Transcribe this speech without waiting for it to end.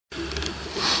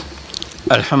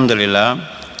Alhamdulillah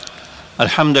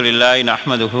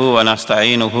nahmaduhu wa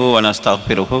nasta'inuhu wa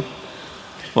nastaghfiruhu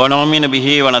wa nu'minu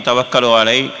bihi wa natawakkalu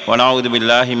alayhi wa na'udhu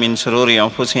billahi min shururi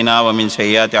anfusina wa min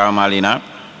sayyiati a'malina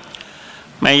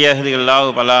man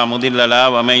yahdihillahu fala mudilla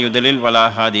lahu wa man yudlil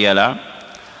fala hadiya lahu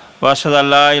wa ashhadu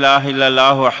an la ilaha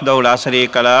illallah wahdahu la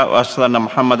sharika lahu wa ashhadu anna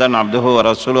Muhammadan abduhu wa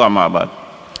rasuluhu amma ba'd.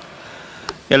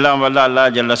 எல்லாம் வல்ல அல்லாஹ்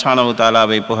ஜல்ல ஷானஹு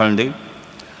தஆலாவை புகழ்ந்து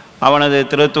அவனது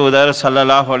திருத்தூதர்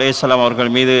ஸல்லல்லாஹு அலைஹி வஸல்லம் அவர்கள்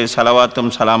மீது ஸலவாத்தும்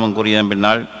சலாமும் கூறிய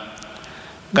பின்னால்,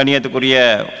 கண்ணியத்துக்குரிய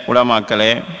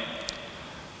உலமாக்களே,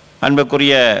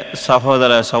 அன்புக்குரிய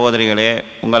சகோதர சகோதரிகளே,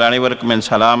 உங்கள் அனைவருக்கும் என்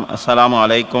சலாம். அஸ்ஸலாமு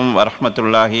அலைக்கும்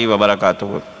வரஹ்மத்துல்லாஹி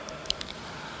வபரகாத்துஹு.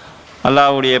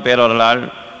 அல்லாஹ்வுடைய பேரருளால்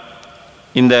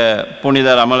இந்த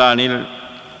புனித ரமலானில்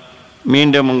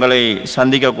மீண்டும் உங்களை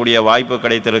சந்திக்கக்கூடிய வாய்ப்பு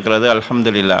கிடைத்திருக்கிறது.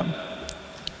 அல்ஹம்துலில்லாஹ்.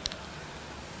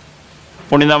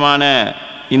 புனிதமான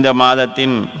இந்த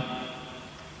மாதத்தின்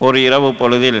ஒரு இரவு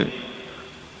பொழுதில்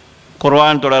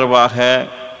குர்ஆன் தொடர்பாக,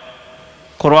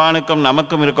 குர்ஆனுக்கும்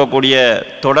நமக்கும் இருக்கக்கூடிய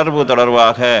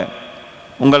தொடர்பாக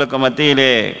உங்களுக்கு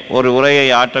மத்தியிலே ஒரு உரையை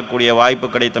ஆற்றக்கூடிய வாய்ப்பு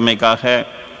கிடைத்தமைக்காக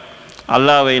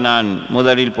அல்லாஹ்வை நான்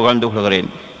முதலில் புகழ்ந்து கொள்கிறேன்.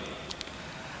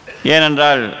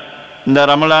 ஏனென்றால் இந்த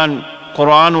ரமலான்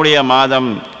குர்ஆனுடைய மாதம்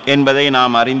என்பதை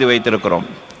நாம் அறிந்து வைத்திருக்கிறோம்.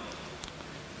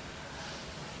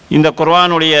 இந்த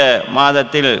குர்ஆனுடைய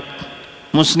மாதத்தில்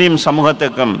முஸ்லீம்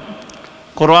சமூகத்துக்கும்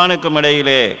குர்ஆனுக்கும்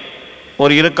இடையிலே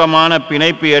ஒரு இறுக்கமான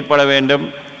பிணைப்பு ஏற்பட வேண்டும்.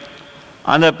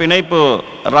 அந்த பிணைப்பு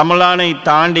ரமலானை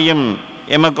தாண்டியும்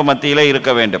எமக்கு மத்தியிலே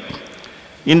இருக்க வேண்டும்.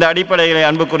 இந்த அடிப்படையிலே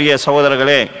அன்புக்குரிய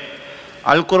சகோதரர்களே,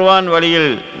 அல் குர்ஆன்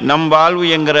வழியில் நம் வாழ்வு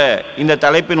என்கிற இந்த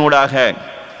தலைப்பினூடாக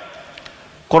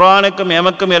குர்ஆனுக்கும்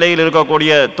எமக்கும் இடையில்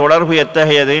இருக்கக்கூடிய தொடர்பு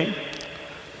எத்தகையது,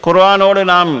 குர்ஆனோடு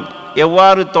நாம்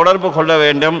எவ்வாறு தொடர்பு கொள்ள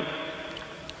வேண்டும்,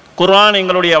 குர்ஆன்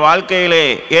எங்களுடைய வாழ்க்கையிலே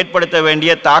ஏற்படுத்த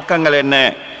வேண்டிய தாக்கங்கள் என்ன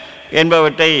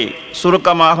என்பவற்றை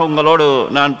சுருக்கமாக உங்களோடு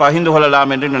நான் பகிர்ந்து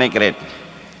கொள்ளலாம் என்று நினைக்கிறேன்.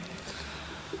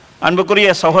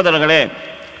 அன்புக்குரிய சகோதரர்களே,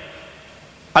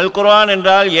 அல் குர்ஆன்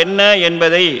என்றால் என்ன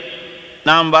என்பதை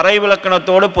நாம்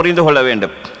வரைவிலக்கணத்தோடு புரிந்து கொள்ள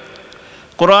வேண்டும்.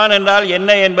 குர்ஆன் என்றால்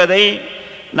என்ன என்பதை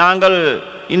நாங்கள்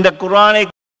இந்த குர்ஆனை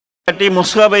காட்டி,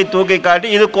 முஸ்ஹபை தூக்கி காட்டி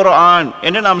இது குர்ஆன்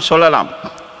என்று நாம் சொல்லலாம்.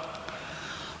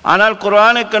 ஆனால்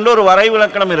குர்ஆனுக்கென்று ஒரு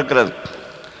வரைவிலக்கணம் இருக்கிறது.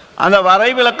 அந்த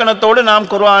வரைவிலக்கணத்தோடு நாம்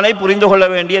குர்ஆனை புரிந்து கொள்ள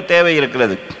வேண்டிய தேவை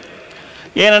இருக்கிறது.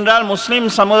 ஏனென்றால் முஸ்லீம்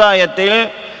சமுதாயத்தில்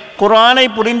குர்ஆனை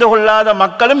புரிந்து கொள்ளாத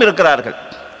மக்களும் இருக்கிறார்கள்.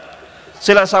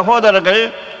 சில சகோதரர்கள்,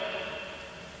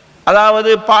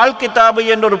 அதாவது பால் கிதாபு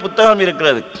என்ற ஒரு புத்தகம்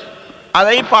இருக்கிறது,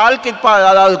 அதை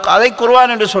அதாவது அதை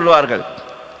குர்ஆன் என்று சொல்வார்கள்.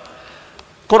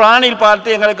 குர்ஆனில்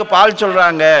பார்த்து எங்களுக்கு பால்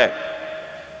சொல்கிறாங்க,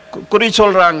 குறி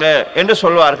சொல்கிறாங்க என்று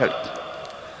சொல்வார்கள்.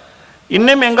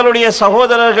 இன்னும் எங்களுடைய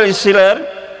சகோதரர்கள் சிலர்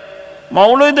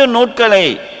மௌலிது நூட்களை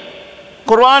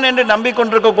குர்ஆன் என்று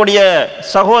நம்பிக்கொண்டிருக்கக்கூடிய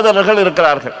சகோதரர்கள்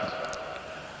இருக்கிறார்கள்.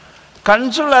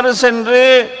 கன்சுல் அரசு என்று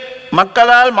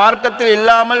மக்களால் மார்க்கத்தில்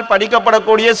இல்லாமல்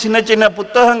படிக்கப்படக்கூடிய சின்ன சின்ன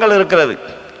புத்தகங்கள் இருக்கிறது,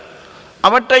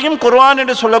 அவற்றையும் குர்ஆன்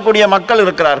என்று சொல்லக்கூடிய மக்கள்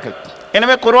இருக்கிறார்கள்.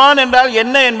 எனவே குர்ஆன் என்றால்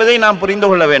என்ன என்பதை நாம் புரிந்து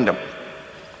கொள்ள வேண்டும்.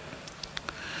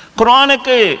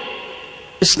 குர்ஆனுக்கு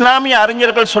இஸ்லாமிய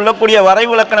அறிஞர்கள் சொல்லக்கூடிய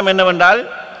வரைவிலக்கணம் என்னவென்றால்,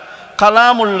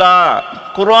 கலாமுல்லா,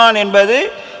 குர்ஆன் என்பது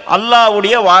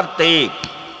அல்லாஹ்வுடைய வார்த்தை.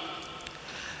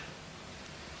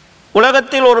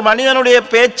 உலகத்தில் ஒரு மனிதனுடைய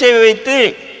பேச்சை வைத்து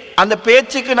அந்த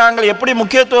பேச்சுக்கு நாங்கள் எப்படி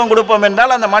முக்கியத்துவம் கொடுப்போம்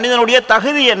என்றால், அந்த மனிதனுடைய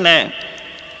தகுதி என்ன.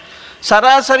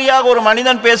 சராசரியாக ஒரு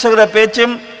மனிதன் பேசுகிற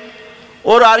பேச்சும்,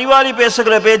 ஒரு அறிவாளி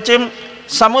பேசுகிற பேச்சும்,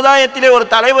 சமுதாயத்திலே ஒரு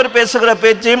தலைவர் பேசுகிற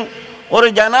பேச்சும், ஒரு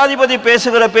ஜனாதிபதி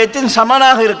பேசுகிற பேச்சும்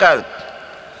சமனாக இருக்காது.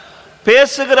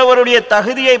 பேசுகிறவருடைய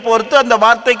தகுதியை பொறுத்து அந்த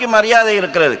வார்த்தைக்கு மரியாதை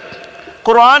இருக்கிறது.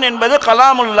 குர்ஆன் என்பது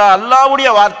கலாமுல்லா, அல்லாஹ்வுடைய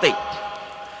வார்த்தை.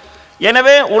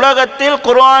 எனவே உலகத்தில்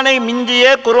குர்ஆனை மிஞ்சிய,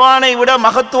 குர்ஆனை விட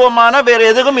மகத்துவமான வேறு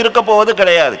எதுவும் இருக்க போவது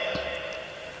கிடையாது.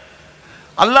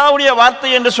 அல்லாஹ்வுடைய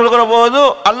வார்த்தை என்று சொல்கிற போது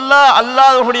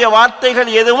அல்லாஹ்வுடைய வார்த்தைகள்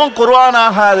எதுவும் குர்ஆன்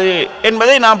ஆகாது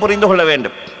என்பதை நாம் புரிந்து கொள்ள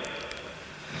வேண்டும்.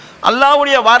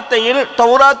 அல்லாஹ்வுடைய வார்த்தையில்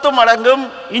தௌராத்தும் அடங்கும்,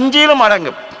 இஞ்சிலும்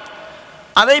அடங்கும்.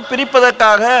 அதை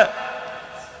பிரிப்பதற்காக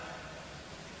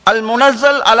அல்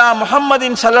முனஸ்ஸல் அலா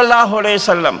முஹம்மதின் ஸல்லல்லாஹு அலைஹி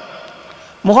வஸல்லம்,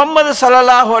 முஹம்மது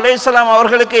ஸல்லல்லாஹு அலைஹி வஸல்லம்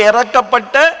அவர்களுக்கு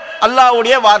இறக்கப்பட்ட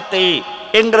அல்லாஹ்வுடைய வார்த்தை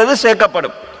என்கிறது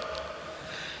சேர்க்கப்படும்.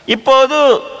 இப்போது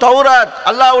தௌராத்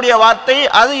அல்லாஹ்வுடைய வார்த்தை,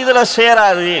 அது இதில்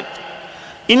சேராது.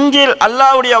 இஞ்சில்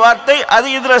அல்லாஹ்வுடைய வார்த்தை, அது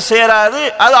இதில் சேராது,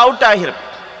 அது அவுட் ஆகிரும்.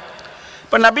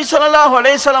 இப்போ நபி ஸல்லல்லாஹு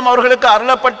அலைஹி வஸல்லம் அவர்களுக்கு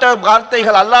அருளப்பட்ட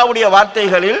வார்த்தைகள், அல்லாஹ்வுடைய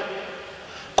வார்த்தைகளில்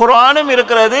குர்ஆனும்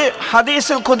இருக்கிறது,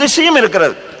 ஹதீஸுல் குதுஸியும்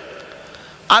இருக்கிறது.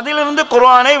 அதிலிருந்து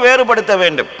குர்ஆனை வேறுபடுத்த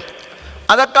வேண்டும்.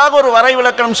 அதற்காக ஒரு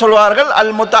வரைவிலக்கணம் சொல்வார்கள்,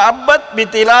 அல் முத்தஅப்பத் பி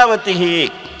திலாவத்திஹி,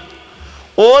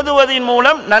 ஓதுவதின்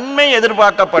மூலம் நன்மை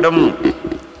எதிர்பார்க்கப்படும்.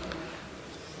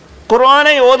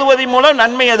 குர்ஆனை ஓதுவதின் மூலம்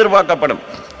நன்மை எதிர்பார்க்கப்படும்.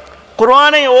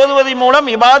 குர்ஆனை ஓதுவதன் மூலம்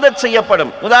இபாதத்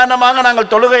செய்யப்படும். உதாரணமாக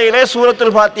நாங்கள் தொழுகையிலே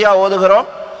சூரத்துல் ஃபாத்திஹா ஓதுகிறோம்.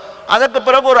 அதற்கு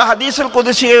பிறகு ஒரு ஹதீஸுல்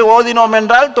குதுசியை ஓதினோம்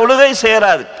என்றால் தொழுகை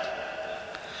சேராது.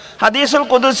 ஹதீஸுல்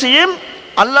குதுசியும்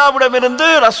அல்லாஹ்விடமிருந்து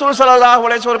ரசூல் ஸல்லல்லாஹு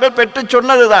அலைஹி வஸல்லம் பெற்று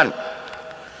சொன்னதுதான்.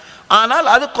 ஆனால்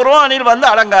அது குர்ஆனில் வந்து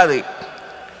அடங்காது.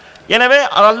 எனவே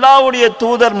அல்லாஹ்வுடைய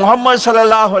தூதர் முஹம்மது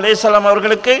ஸல்லல்லாஹு அலைஹி வஸல்லம்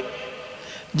அவர்களுக்கு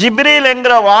ஜிப்ரீல்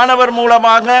என்கிற வானவர்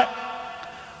மூலமாக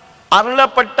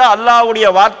அருளப்பட்ட அல்லாஹ்வுடைய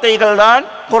வார்த்தைகள் தான்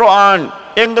குர்ஆன்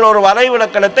என்கிற ஒரு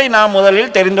வரைவிலக்கணத்தை நாம்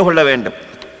முதலில் தெரிந்து கொள்ள வேண்டும்.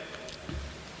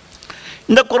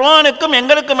 இந்த குர்ஆனுக்கும்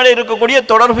எங்களுக்கும் இடையே இருக்கக்கூடிய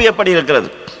தொடர்பு எப்படி இருக்கிறது?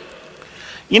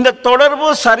 இந்த தொடர்பு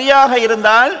சரியாக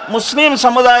இருந்தால் முஸ்லிம்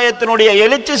சமுதாயத்தினுடைய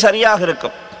எழுச்சி சரியாக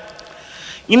இருக்கும்.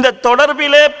 இந்த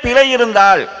தொடர்பிலே பிழை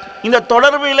இருந்தால், இந்த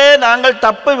தொடர்பிலே நாங்கள்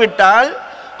தப்பு விட்டால்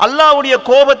அல்லாஹ்வுடைய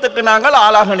கோபத்துக்கு நாங்கள்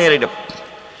ஆளாக நேரிடும்.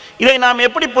 இதை நாம்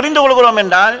எப்படி புரிந்து கொள்கிறோம்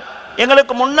என்றால்,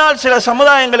 எங்களுக்கு முன்னால் சில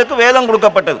சமுதாயங்களுக்கு வேதம்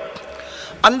கொடுக்கப்பட்டது.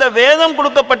 அந்த வேதம்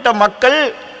கொடுக்கப்பட்ட மக்கள்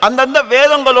அந்தந்த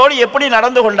வேதங்களோடு எப்படி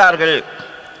நடந்து கொண்டார்கள்,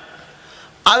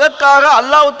 அதற்காக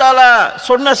அல்லாஹ் தஆலா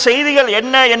சொன்ன செய்திகள்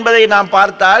என்ன என்பதை நாம்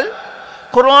பார்த்தால்,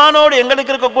 குர்ஆனோடு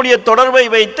எங்களுக்கு இருக்கக்கூடிய தொடர்பை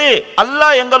வைத்து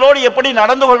அல்லாஹ் எங்களோடு எப்படி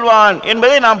நடந்து கொள்வான்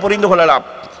என்பதை நாம் புரிந்து கொள்ளலாம்.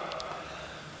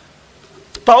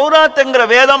 தௌராத் என்கிற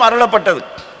வேதம் அருளப்பட்டது.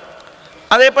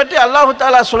 அதை பற்றி அல்லாஹ்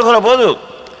தஆலா சொல்கிற போது,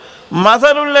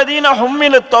 மஸலுல்லதீன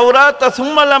ஹும்மிலு தௌராத்த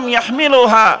ஸும்ம லம்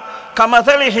யஹ்மிலுஹா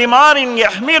கமஸலி ஹிமாரின்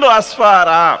யஹ்மிலு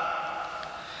அஸ்ஃபாரா.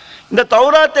 இந்த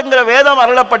தௌராத் என்கிற வேதம்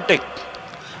அருளப்பட்டு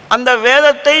அந்த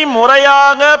வேதத்தை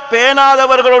முறையாக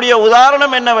பேணாதவர்களுடைய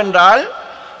உதாரணம் என்னவென்றால்,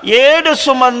 ஏடு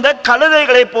சுமந்த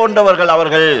கழுதைகளை போன்றவர்கள்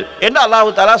அவர்கள் என்று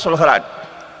அல்லாஹ் தஆலா சொல்கிறார்.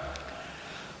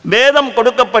 வேதம்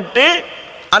கொடுக்கப்பட்டு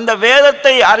அந்த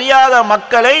வேதத்தை அறியாத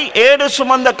மக்களை ஏடு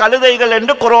சுமந்த கழுதைகள்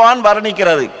என்று குர்ஆன்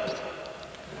வர்ணிக்கிறது.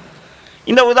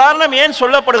 இந்த உதாரணம் ஏன்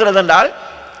சொல்லப்படுகிறது என்றால்,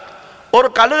 ஒரு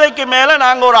கழுதைக்கு மேலே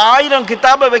நாங்கள் ஒரு 1000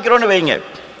 கிதாபை வைக்கிறோன்னு வைங்க,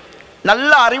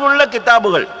 நல்ல அறிவுள்ள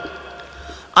கிதாபுகள்.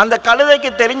 அந்த கழுதைக்கு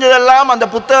தெரிஞ்சதெல்லாம் அந்த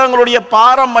புத்தகங்களுடைய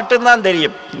பாரம் மட்டும்தான்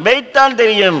தெரியும், வெயிட் தான்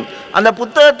தெரியும். அந்த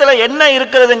புத்தகத்தில் என்ன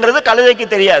இருக்கிறதுங்கிறது கழுதைக்கு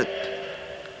தெரியாது.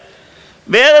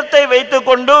 வேதத்தை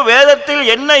வைத்துக்கொண்டு வேதத்தில்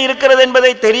என்ன இருக்கிறது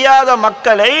என்பதை தெரியாத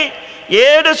மக்களை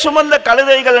ஏடு சுமந்த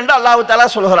கழுதைகள் என்று அல்லாஹ் தஆலா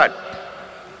சொல்கிறான்.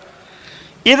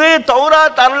 இது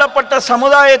தௌராத் அருளப்பட்ட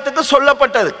சமுதாயத்துக்கு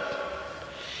சொல்லப்பட்டது.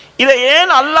 இதை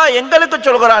ஏன் அல்லாஹ் எங்களுக்கு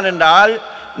சொல்கிறான் என்றால்,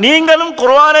 நீங்களும்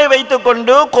குர்ஆனை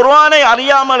வைத்துக்கொண்டு குர்ஆனை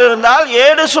அறியாமல் இருந்தால்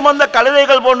ஏடு சுமந்த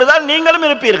கழுதைகள் போன்றுதான் நீங்களும்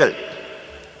இருப்பீர்கள்.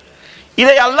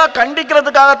 இதை அல்லாஹ்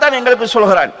கண்டிக்கிறதுக்காகத்தான் எங்களுக்கு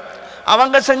சொல்கிறான்.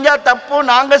 அவங்க செஞ்சா தப்பு,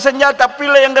 நாங்க செஞ்சா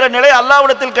தப்பில்லை என்கிற நிலை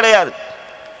அல்லாஹ்விடத்தில் கிடையாது.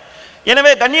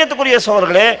 எனவே கண்ணியத்துக்குரிய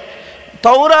சகோதரர்களே,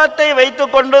 தௌராத்தை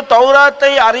வைத்துக்கொண்டு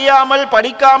தௌராத்தை அறியாமல்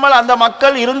படிக்காமல் அந்த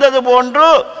மக்கள் இருந்தது போன்று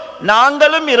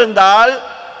நாங்களும் இருந்தால்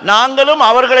நாங்களும்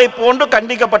அவர்களை போன்று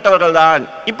கண்டிக்கப்பட்டவர்கள் தான்.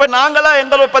 இப்போ நாங்களா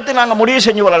எங்களை பற்றி நாங்கள் முடிவு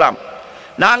செஞ்சு கொள்ளலாம்.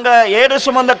 நாங்கள் ஏடு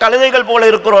சுமந்த கழுதைகள் போல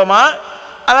இருக்கிறோமா,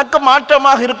 அதற்கு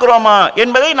மாற்றமாக இருக்கிறோமா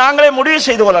என்பதை நாங்களே முடிவு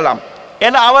செய்து கொள்ளலாம்.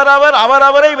 ஏன்னா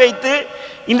அவரவரை வைத்து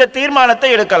இந்த தீர்மானத்தை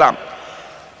எடுக்கலாம்.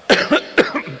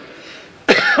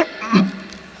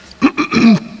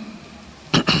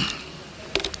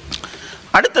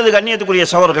 அடுத்தது கண்ணியத்துக்குரிய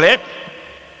சகோதரர்களே,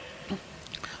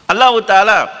 அல்லாஹ்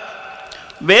தஆலா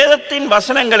வேதத்தின்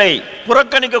வசனங்களை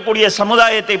புறக்கணிக்கக்கூடிய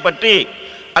சமுதாயத்தை பற்றி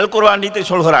அல் குர்ஆன்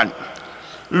சொல்கிறான்.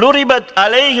 லுரிபத்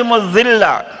அலைஹிமுல்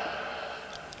ஸில்லா,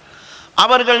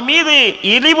 அவர்கள் மீது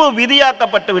இழிவு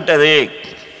விதியாக்கப்பட்டு விட்டது.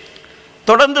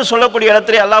 தொடர்ந்து சொல்லக்கூடிய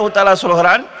இடத்திலே அல்லாஹ் தஆலா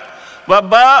சொல்கிறான்,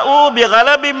 வபாஉ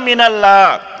பிகலபின்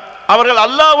மினல்லாஹ், அவர்கள்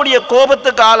அல்லாஹ்வுடைய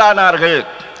கோபத்துக்கு ஆளானார்கள்.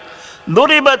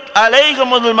 துரிபத்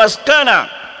அலைஹிமுல் மஸ்கனா,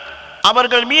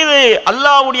 அவர்கள் மீது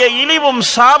அல்லாஹ்வுடைய இழிவும்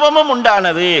சாபமும்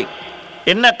உண்டானது.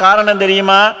 என்ன காரணம்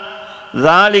தெரியுமா?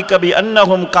 ذَلِكَ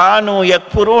بِأَنَّهُمْ كَانُوا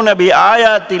يَكْفُرُونَ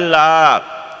بِآيَاتِ اللَّهِ,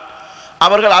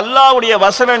 அவர்கள் அல்லாஹ்வுடைய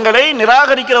வசனங்களை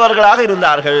நிராகரிக்கிறவர்களாக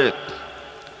இருந்தார்கள்,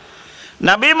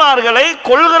 நபிமார்களை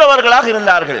கொல்கிறவர்களாக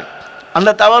இருந்தார்கள்.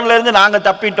 அந்த தவறிலிருந்து நாங்கள்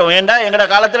தப்பிட்டோம். ஏண்டா எங்கட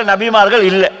காலத்தில் நபிமார்கள்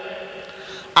இல்லை.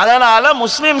 அதனால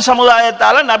முஸ்லிம்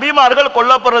சமுதாயத்தால் நபிமார்கள்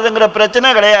கொல்லப்படுறதுங்கிற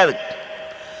பிரச்சனை கிடையாது.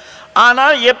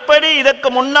 ஆனால் எப்படி இதற்கு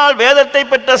முன்னால் வேதத்தை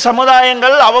பெற்ற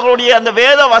சமுதாயங்கள் அவர்களுடைய அந்த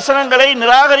வேத வசனங்களை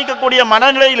நிராகரிக்கக்கூடிய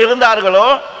மனநிலையில் இருந்தார்களோ,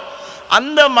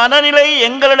 அந்த மனநிலை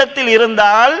எங்களிடத்தில்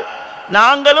இருந்தால்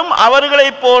நாங்களும் அவர்களை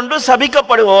போன்று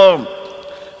சபிக்கப்படுவோம்,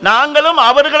 நாங்களும்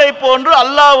அவர்களை போன்று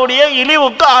அல்லாஹ்வுடைய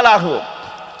இழிவுக்கு ஆளாகுவோம்.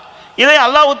 இதை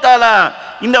அல்லாஹ் தஆலா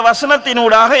இந்த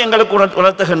வசனத்தினூடாக எங்களுக்கு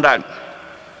உணர்த்துகின்றான்.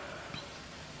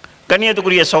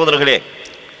 கண்ணியத்துக்குரிய சகோதரர்களே,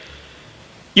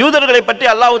 யூதர்களை பற்றி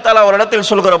அல்லாஹ் தஆலா ஒரு இடத்தில்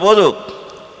சொல்கிற போது,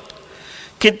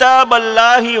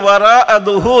 கிதாபல்லாஹி வராஅ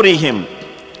துஹூரிஹிம்,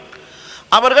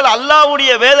 அவர்கள்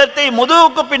அல்லாஹ்வுடைய வேதத்தை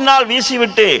முதுகுக்கு பின்னால்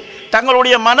வீசிவிட்டு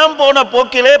தங்களுடைய மனம் போன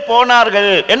போக்கிலே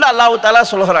போனார்கள் என்று அல்லாஹ் தஆலா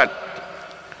சொல்கிறான்.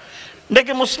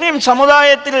 இன்றைக்கு முஸ்லிம்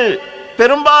சமுதாயத்தில்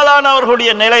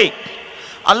பெரும்பாலானவர்களுடைய நிலை,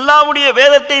 அல்லாஹ்வுடைய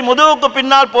வேதத்தை முதுகுக்கு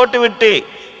பின்னால் போட்டுவிட்டு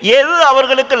எது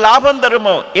அவர்களுக்கு லாபம்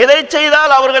தருமோ, எதை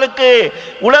செய்தால் அவர்களுக்கு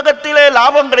உலகத்திலே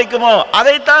லாபம் கிடைக்குமோ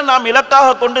அதைத்தான் நாம்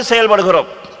இலக்காக கொண்டு செயல்படுகிறோம்.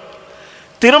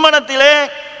 திருமணத்திலே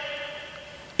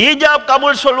ஈஜாப்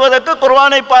கபூல் சொல்வதற்கு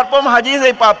குர்ஆனை பார்ப்போம்,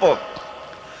 ஹதீஸை பார்ப்போம்.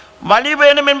 வழி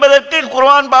வேணும் என்பதற்கு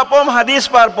குர்ஆன் பார்ப்போம், ஹதீஸ்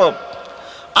பார்ப்போம்.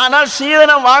 ஆனால்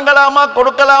சீதனம் வாங்கலாமா,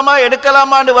 கொடுக்கலாமா,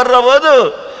 எடுக்கலாமான்னு வர்ற போது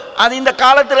அது இந்த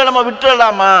காலத்தில் நம்ம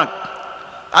விட்டுடலாமா,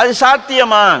 அது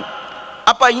சாத்தியமா?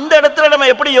 அப்ப இந்த இடத்துல நம்ம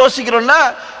எப்படி யோசிக்கிறோம்னா,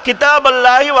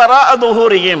 கிதாபல்லாஹி வராஅ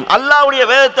துஹூரிஹிம், அல்லாஹ்வுடைய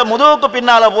வேதத்தை முதுகுக்கு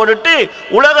பின்னால போட்டுட்டு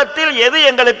உலகத்தில் எது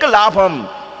எங்களுக்கு லாபம்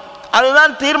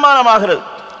அதுதான் தீர்மானமாகிறது.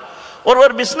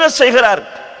 ஒருவர் பிசினஸ் செய்கிறார்,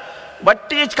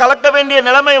 வட்டியை கலக்க வேண்டிய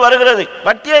நிலைமை வருகிறது.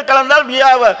 வட்டியை கலந்தால்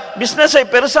பிசினஸை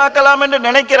பெருசாக்கலாம் என்று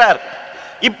நினைக்கிறார்.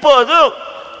 இப்போது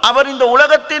அவர் இந்த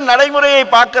உலகத்தின் நடைமுறையை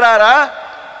பார்க்கிறாரா,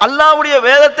 அல்லாஹ்வுடைய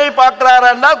வேதத்தை பார்க்கிறாரா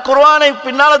என்றால் குர்ஆனை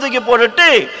பின்னால தூக்கி போட்டுட்டு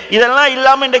இதெல்லாம்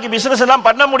இல்லாமல் இன்றைக்கு பிசினஸ் எல்லாம்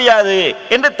பண்ண முடியாது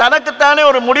என்று தனக்குத்தானே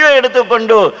ஒரு முடிவை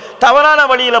எடுத்துக்கொண்டு தவறான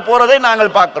வழியில போறதை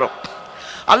நாங்கள் பார்க்கிறோம்.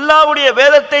 அல்லாஹ்வுடைய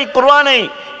வேதத்தை குர்ஆனை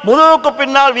முதுகுக்கு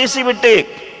பின்னால் வீசிவிட்டு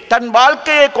தன்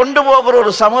வாழ்க்கையை கொண்டு போகிற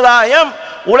ஒரு சமுதாயம்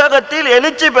உலகத்தில்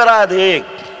எழுச்சி பெறாது,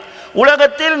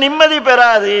 உலகத்தில் நிம்மதி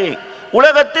பெறாது,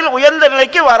 உலகத்தில் உயர்ந்த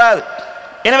நிலைக்கு வராது.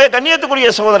 எனவே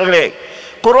கண்ணியத்துக்குரிய சகோதரர்களே,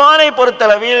 குர்ஆனை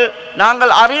பொறுத்தளவில்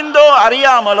நாங்கள் அறிந்தோ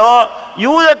அறியாமலோ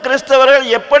யூத கிறிஸ்தவர்கள்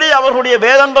எப்படி அவர்களுடைய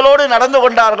வேதங்களோடு நடந்து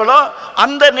கொண்டார்களோ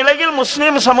அந்த நிலையில்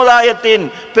முஸ்லிம் சமுதாயத்தின்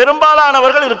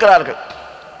பெரும்பாலானவர்கள் இருக்கிறார்கள்.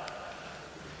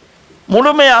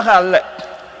 முழுமையாக அல்ல.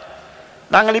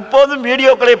 நாங்கள் இப்போதும்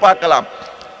வீடியோக்களை பார்க்கலாம்.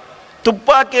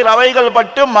 துப்பாக்கி ரவைகள்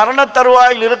பட்டு மரண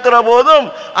தருவாயில் இருக்கிற போதும்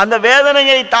அந்த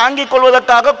வேதனையை தாங்கிக்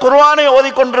கொள்வதற்காக குர்ஆனை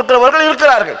ஓதிக்கொண்டிருக்கிறவர்கள்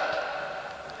இருக்கிறார்கள்.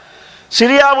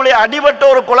 சிரியாவிலே அடிபட்ட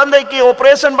ஒரு குழந்தைக்கு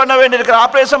ஆபரேஷன்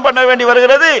பண்ண வேண்டி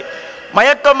வருகிறது.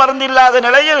 மயக்க மருந்து இல்லாத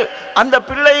நிலையில் அந்த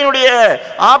பிள்ளையினுடைய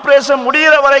ஆபரேஷன்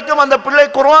முடிகிற வரைக்கும் அந்த பிள்ளை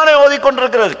குர்ஆனை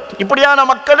ஓதிக்கொண்டிருக்கிறது. இப்படியான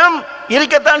மக்களும்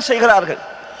இருக்கத்தான் செய்கிறார்கள்.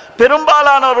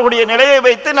 பெரும்பாலானவர்களுடைய நிலையை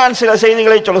வைத்து நான் சில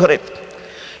செய்திகளை சொல்கிறேன்.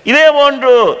 இதே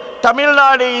போன்று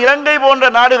தமிழ்நாடு, இலங்கை போன்ற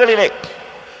நாடுகளிலே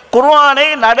குர்ஆனை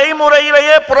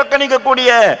நடைமுறையிலேயே புறக்கணிக்கக்கூடிய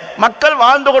மக்கள்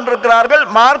வாழ்ந்து கொண்டிருக்கிறார்கள்.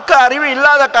 மார்க்க அறிவு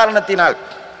இல்லாத காரணத்தினால்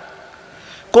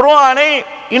குர்ஆனை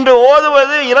இன்று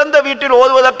ஓதுவது இறந்த வீட்டில்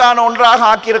ஓதுவதற்கான ஒன்றாக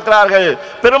ஆக்கியிருக்கிறார்கள்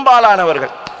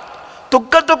பெரும்பாலானவர்கள்.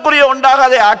 துக்கத்துக்குரிய ஒன்றாக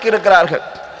அதை ஆக்கியிருக்கிறார்கள்.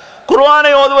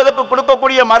 குர்ஆனை ஓதுவதற்கு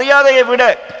கொடுக்கக்கூடிய மரியாதையை விட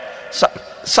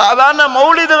சாதாரண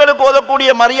மௌலிதுகளுக்கு ஓதக்கூடிய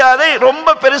மரியாதை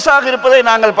ரொம்ப பெருசாக இருப்பதை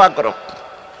நாங்கள் பார்க்கிறோம்.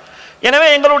 எனவே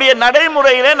எங்களுடைய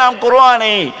நடைமுறையிலே நாம்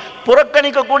குர்ஆனை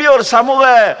புறக்கணிக்கக்கூடிய ஒரு சமூக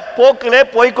போக்கிலே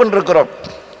போய்கொண்டிருக்கிறோம்.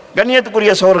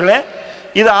 கண்ணியத்துக்குரிய சகோதரர்களே,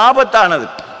 இது ஆபத்தானது.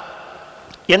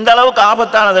 எந்த அளவுக்கு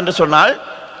ஆபத்தானது என்று சொன்னால்,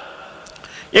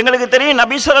 எங்களுக்கு தெரியும்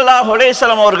நபி ஸல்லல்லாஹு அலைஹி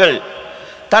வஸல்லம் அவர்கள்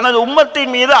தனது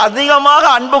உம்மத்தின் மீது அதிகமாக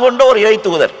அன்பு கொண்ட ஒரு இறை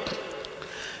தூதர்.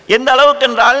 எந்த அளவுக்கு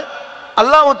என்றால்,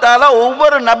 அல்லாஹ் தஆலா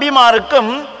ஒவ்வொரு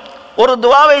நபிமாருக்கும் ஒரு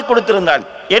துஆவை கொடுத்திருந்தான்.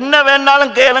 என்ன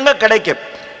வேணாலும் கேளுங்க கிடைக்கும்.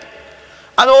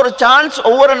 அது ஒரு சான்ஸ்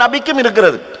ஒவ்வொரு நபிக்கும்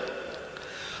இருக்கிறது.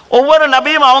 ஒவ்வொரு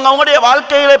நபியும் அவங்களுடைய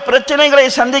வாழ்க்கையில பிரச்சனைகளை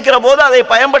சந்திக்கிற போது அதை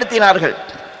பயன்படுத்தினார்கள்.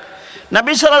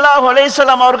 நபி ஸல்லல்லாஹு அலைஹி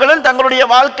வஸல்லம் அவர்களும் தங்களுடைய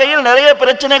வாழ்க்கையில் நிறைய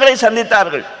பிரச்சனைகளை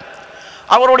சந்தித்தார்கள்.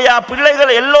 அவருடைய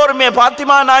பிள்ளைகள் எல்லோருமே,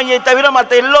 பாத்திமா நாயை தவிர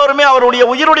மற்ற எல்லோருமே அவருடைய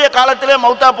உயிருடைய காலத்திலே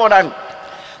மௌத்தா போனாங்க.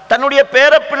 தன்னுடைய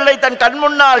பேரப்பிள்ளை தன் கண்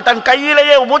முன்னால் தன்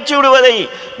கையிலேயே மூச்சு விடுவதை,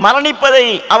 மரணிப்பதை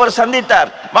அவர் சந்தித்தார்.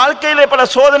 வாழ்க்கையிலே பல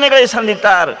சோதனைகளை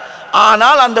சந்தித்தார்.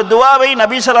 ஆனால் அந்த துஆவை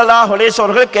நபி ஸல்லல்லாஹு அலைஹி வஸல்லம்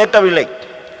அவர்கள் கேட்கவில்லை.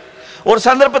 ஒரு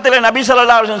சந்தர்ப்பத்தில் நபி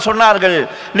ஸல்லல்லாஹு அலைஹி வஸல்லம் சொன்னார்கள்,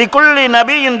 லிகுல்லி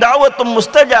நபியின் தாவத்தும்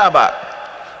முஸ்தஜாபா,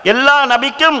 எல்லா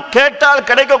நபிக்கும் கேட்டால்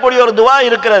கிடைக்கக்கூடிய ஒரு துஆ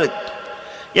இருக்கிறது.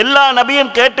 எல்லா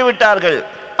நபியும் கேட்டு விட்டார்கள்.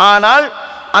 ஆனால்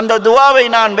அந்த துஆவை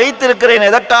நான் வைத்திருக்கிறேன்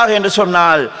எதற்காக என்று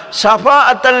சொன்னால்,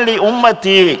 ஷஃபாஅத்தன் லி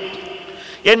உம்மத்தி,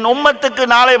 என் உம்மத்துக்கு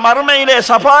நாளை மறுமையிலே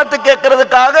ஷஃபாஅத்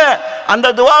கேட்கிறதுக்காக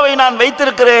அந்த துஆவை நான்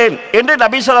வைத்திருக்கிறேன் என்று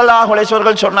நபி ஸல்லல்லாஹு அலைஹி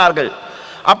வஸல்லம் சொன்னார்கள்.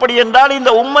 அப்படி என்றால்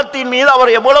இந்த உம்மத்தின் மீது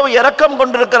அவர் எவ்வளவு இரக்கம்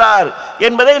கொண்டிருக்கிறார்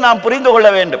என்பதை நாம் புரிந்து கொள்ள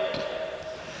வேண்டும்.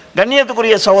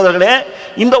 கண்ணியத்துக்குரிய சகோதரர்களே,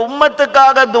 இந்த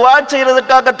உம்மத்துக்காக துஆ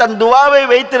செய்யறதுக்காக தன் துஆவை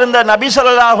வைத்திருந்த நபி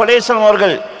ஸல்லல்லாஹு அலைஹி வஸல்லம்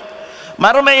அவர்கள்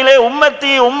மறுமையிலே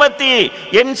உம்மத்தி உம்மத்தி,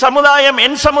 என் சமுதாயம்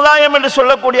என் சமுதாயம் என்று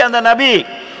சொல்லக்கூடிய அந்த நபி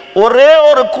ஒரே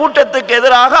ஒரு கூட்டத்துக்கு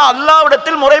எதிராக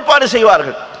அல்லாஹ்விடத்தில் முறைப்பாடு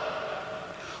செய்வார்கள்.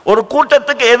 ஒரு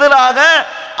கூட்டத்துக்கு எதிராக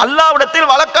அல்லாஹ்விடத்தில்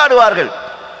வழக்காடுவார்கள்.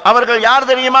 அவர்கள் யார்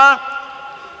தெரியுமா?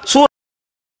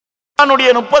 சூரா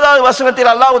 30வது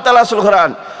வசனத்தில் அல்லாஹ் தஆலா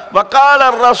சொல்கிறான்,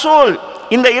 வகாலர் ரசூல்,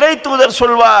 இந்த இறை தூதர்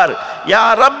சொல்வார், யா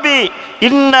ரப்பி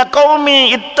இன்ன கௌமி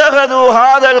இத்தகது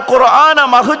ஹாதல் குர்ஆன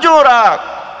மஹ்ஜூரா,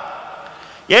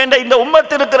 ஏண்ட இந்த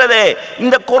உம்மத் இருக்கிறதே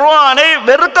இந்த குர்ஆனை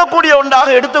வெறுக்கக்கூடிய ஒன்றாக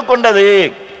எடுத்துக்கொண்டது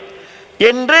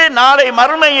என்று நாளை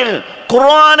மறுமையில்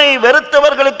குர்ஆனை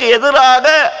வெறுத்தவர்களுக்கு எதிராக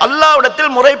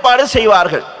அல்லாஹ்விடத்தில் முறைப்பாடு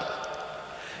செய்வார்கள்.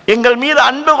 எங்கள் மீது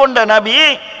அன்பு கொண்ட நபி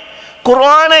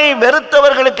குர்ஆனை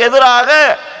வெறுத்தவர்களுக்கு எதிராக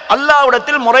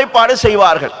அல்லாஹ்விடத்தில் முறைப்பாடு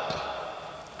செய்வார்கள்.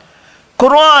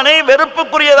 குர்ஆனை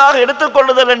வெறுப்புக்குரியதாக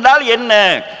எடுத்துக்கொள்ளுதல் என்றால் என்ன?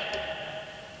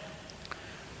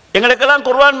 எங்களுக்கெல்லாம்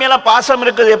குர்ஆன் மேல பாசம்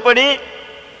இருக்குது. எப்படி?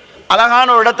 அழகான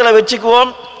ஒரு இடத்துல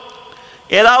வச்சுக்குவோம்,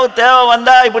 ஏதாவது தேவை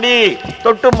வந்தா இப்படி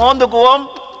தொட்டு மோந்துக்குவோம்.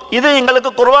 இது எங்களுக்கு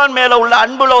குர்ஆன் மேல உள்ள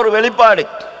அன்புள்ள ஒரு வெளிப்பாடு.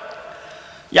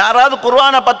 யாராவது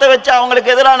குர்ஆனை பற்ற வச்சு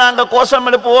அவங்களுக்கு எதிராக நாங்கள் கோஷம்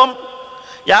எழுப்புவோம்.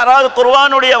 யாராவது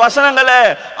குர்ஆனுடைய வசனங்களை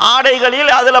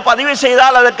ஆடைகளில் அதில் பதிவு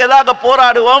செய்தால் அதற்கு எதிராக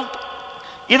போராடுவோம்.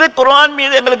 இது குர்ஆன்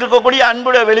மீது எங்களுக்கு இருக்கக்கூடிய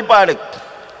அன்புடைய வெளிப்பாடு.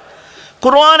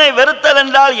 குர்ஆனை வெறுத்தல்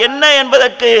என்றால் என்ன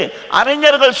என்பதற்கு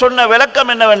அறிஞர்கள் சொன்ன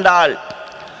விளக்கம் என்னவென்றால்,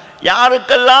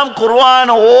 யாருக்கெல்லாம்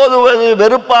குர்ஆன் ஓதுவது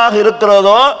வெறுப்பாக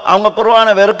இருக்கிறதோ அவங்க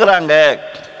குர்ஆனை வெறுக்கிறாங்க.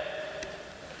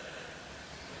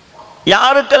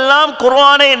 யாருக்கெல்லாம்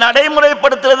குர்ஆனை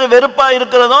நடைமுறைப்படுத்துறது வெறுப்பாக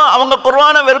இருக்கிறதோ அவங்க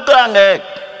குர்ஆனை வெறுக்கிறாங்க.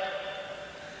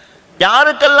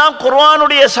 யாருக்கெல்லாம்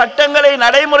குர்ஆனுடைய சட்டங்களை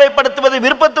நடைமுறைப்படுத்துவது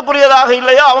விருப்பத்துக்குரியதாக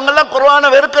இல்லையோ அவங்கெல்லாம் குர்ஆனை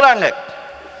வெறுக்கிறாங்க.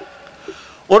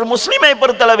 ஒரு முஸ்லிமை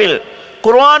பொறுத்தளவில்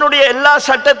குர்ஆனுடைய எல்லா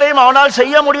சட்டத்தையும் அவனால்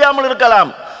செய்ய முடியாமல்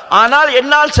இருக்கலாம். ஆனால்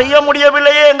என்னால் செய்ய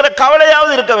முடியவில்லையே என்கிற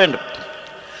கவலையாவது இருக்க வேண்டும்.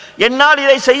 என்னால்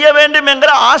இதை செய்ய வேண்டும்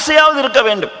என்கிற ஆசையாவது இருக்க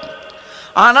வேண்டும்.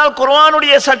 ஆனால்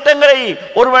குர்ஆனுடைய சட்டங்களை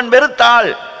ஒருவன் வெறுத்தால்,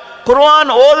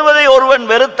 குர்ஆன் ஓதுவதை ஒருவன்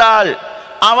வெறுத்தால்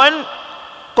அவன்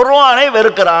குர்ஆனை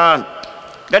வெறுக்கிறான்.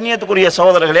 கண்ணியத்துக்குரிய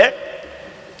சகோதரர்களே,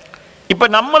 இப்ப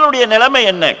நம்மளுடைய நிலைமை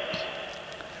என்ன?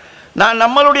 நான்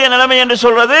நம்மளுடைய நிலைமை என்று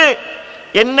சொல்றது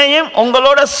என்னையும்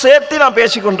உங்களோட சேர்த்து நான்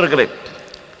பேசிக்கொண்டிருக்கிறேன்.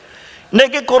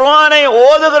 இன்னைக்கு குர்ஆனை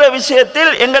ஓதுகிற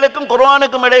விஷயத்தில் எங்களுக்கும்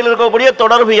குர்ஆனுக்கும் இடையில் இருக்கக்கூடிய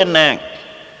தொடர்பு என்ன?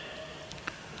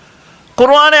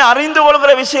 குர்ஆனை அறிந்து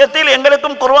கொள்கிற விஷயத்தில்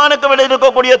எங்களுக்கும் குர்ஆனுக்கும் இடையில்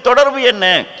இருக்கக்கூடிய தொடர்பு என்ன?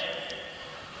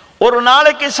 ஒரு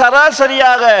நாளைக்கு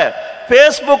சராசரியாக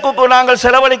ஃபேஸ்புக்கு நாங்கள்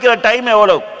செலவழிக்கிற டைம்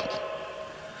எவ்வளவு?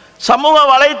 சமூக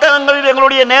வலைத்தளங்களில்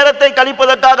எங்களுடைய நேரத்தை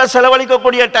கழிப்பதற்காக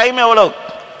செலவழிக்கக்கூடிய டைம் எவ்வளவு?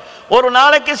 ஒரு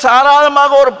நாளைக்கு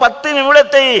சாதாரணமாக ஒரு 10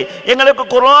 நிமிடத்தை எங்களுக்கு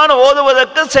குர்ஆன்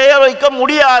ஓதுவதற்கு செலவழிக்க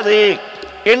முடியாது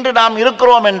என்று நாம்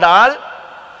இருக்கிறோம் என்றால்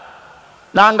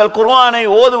நாங்கள் குர்ஆனை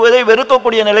ஓதுவதை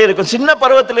வெறுக்கக்கூடிய நிலை இருக்கும். சின்ன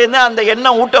பருவத்திலேருந்தே அந்த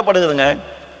எண்ணம் ஊட்டப்படுதுங்க.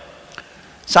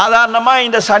 சாதாரணமாக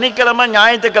இந்த சனிக்கிழமை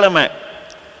ஞாயிற்றுக்கிழமை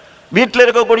வீட்டில்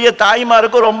இருக்கக்கூடிய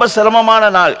தாய்மாருக்கு ரொம்ப சிரமமான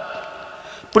நாள்.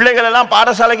 பிள்ளைகள் எல்லாம்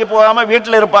பாடசாலைக்கு போகாமல்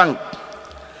வீட்டில் இருப்பாங்க.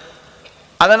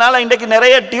 அதனால் இன்றைக்கு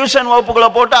நிறைய டியூஷன் வகுப்புகளை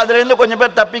போட்டு அதுலேருந்து கொஞ்சம்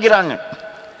பேர் தப்பிக்கிறாங்க.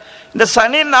 இந்த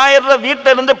சனி ஞாயிறுல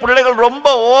வீட்டில் இருந்து பிள்ளைகள் ரொம்ப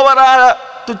ஓவராக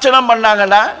துச்சனம்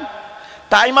பண்ணாங்கன்னா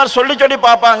தாய்மார் சொல்லி சொல்லி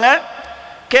பார்ப்பாங்க.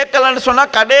 கேட்கலன்னு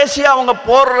சொன்னால் கடைசியாக அவங்க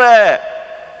போடுற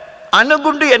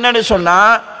அணுகுண்டு என்னன்னு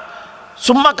சொன்னால்,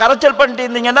 சும்மா கரைச்சல் பண்ணிட்டு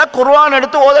இருந்தீங்கன்னா குர்ஆன்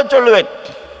எடுத்து ஓத சொல்லுவேன்.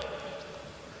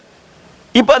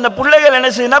 இப்போ அந்த பிள்ளைகள் என்ன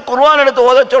செய்யுன்னா குர்ஆன் எடுத்து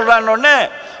ஓத சொல்கிறான்னு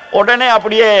உடனே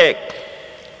அப்படியே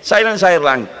சைலன்ஸ்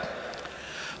ஆயிடுறாங்க.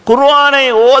 குர்ஆனை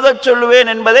ஓதச் சொல்லுவேன்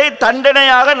என்பதை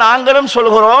தண்டனையாக நாங்களும்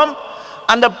சொல்கிறோம்,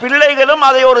 அந்த பிள்ளைகளும்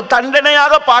அதை ஒரு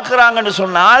தண்டனையாக பார்க்குறாங்கன்னு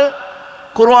சொன்னால்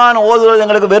குர்ஆன் ஓதுவது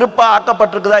எங்களுக்கு வெறுப்பாக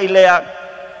ஆக்கப்பட்டிருக்குதா இல்லையா?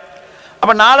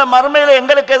 அப்போ நாளை மறுமையில்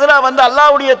எங்களுக்கு எதிராக வந்து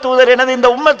அல்லாஹ்வுடைய தூதர் எனது இந்த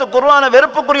உம்மத்து குர்ஆனை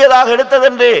வெறுப்புக்குரியதாக எடுத்தது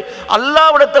என்று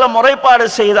அல்லாஹ்விடத்தில் முறைப்பாடு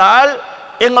செய்தால்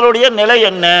எங்களுடைய நிலை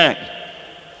என்ன?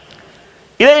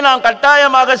 இதை நாம்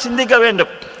கட்டாயமாக சிந்திக்க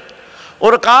வேண்டும்.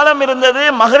 ஒரு காலம் இருந்தது,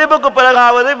 மக்ரிபுக்கு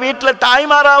பிறகாவது வீட்டில்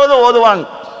தாய்மாராவது ஓதுவாங்க.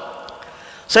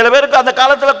 சில பேருக்கு அந்த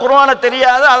காலத்தில் குர்ஆனை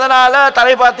தெரியாது, அதனால்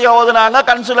தலைப்பாத்தியா ஓதுனாங்க,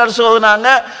 கன்சுலர்ஸ் ஓதுனாங்க,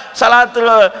 சலாத்து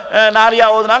நாரியா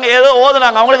ஓதுனாங்க, ஏதோ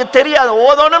ஓதுனாங்க. அவங்களுக்கு தெரியாது,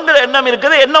 ஓதணுங்கிற எண்ணம்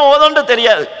இருக்குது, என்ன ஓதணுன்னு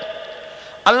தெரியாது.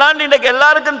 அல்லாண்டு இன்றைக்கு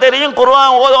எல்லாருக்கும் தெரியும்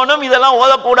குர்ஆன் ஓதணும், இதெல்லாம்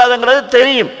ஓதக்கூடாதுங்கிறது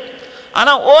தெரியும்.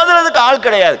 ஆனால் ஓதுறதுக்கு ஆள்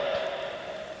கிடையாது.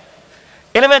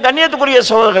 எனவே கண்ணியத்துக்குரிய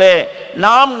சகோதரர்களே,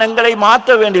 நாம் எங்களை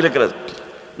மாற்ற வேண்டியிருக்கிறது.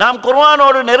 நாம்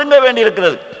குர்ஆனோடு நெருங்க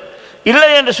வேண்டியிருக்கிறது. இல்லை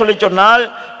என்று சொல்லி சொன்னால்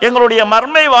எங்களுடைய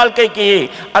மர்மை வாழ்க்கைக்கு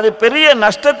அது பெரிய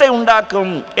நஷ்டத்தை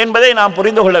உண்டாக்கும் என்பதை நாம்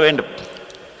புரிந்து கொள்ள வேண்டும்.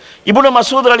 இப்னு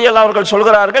மஸ்ஊத் ரலியல்லாஹு அவர்கள்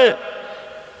சொல்கிறார்கள்,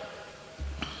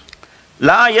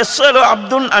 லா யஸ்அலு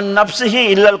அப்துன் அன் நஃப்ஸிஹி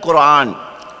இல்லல் குர்ஆன்.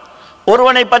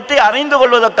 ஒருவனை பற்றி அறிந்து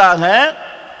கொள்வதற்காக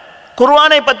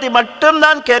குர்ஆனை பற்றி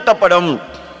மட்டும்தான் கேட்கப்படும்.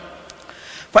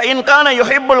 ஃபஇன் கான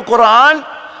யுஹிப்புல் குர்ஆன்,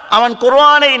 அவன்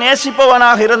குர்ஆனை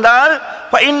நேசிப்பவனாக இருந்தால்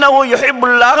ஃபஇன்னஹு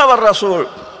யுஹிப்புல்லாஹ வர் ரசூல்,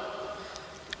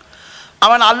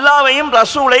 அவன் அல்லாஹ்வையும்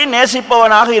ரசூலை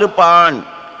நேசிப்பவனாக இருப்பான்.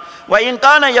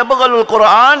 வயின்கான யபுகலுல்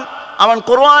குர்ஆன், அவன்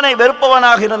குர்ஆனை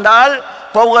வெறுப்பவனாக இருந்தால்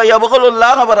பௌக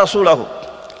யபுகலுல்லாஹ் வ ரசூலஹு,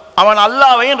 அவன்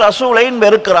அல்லாஹ்வையும் ரசூலையும்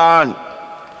வெறுக்கிறான்.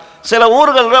 சில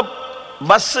ஊர்களில்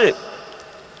பஸ்ஸு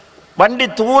வண்டி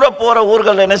தூர போகிற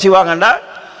ஊர்கள் என்ன செய்வாங்கன்னா,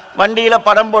 வண்டியில்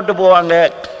படம் போட்டு போவாங்க,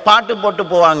 பாட்டு போட்டு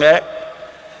போவாங்க.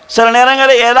 சில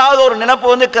நேரங்களில் ஏதாவது ஒரு நினைப்பு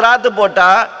வந்து கிராத்து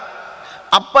போட்டால்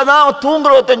அப்போ தான்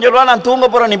தூங்குற ஒருத்தன் சொல்லுவா, நான் தூங்க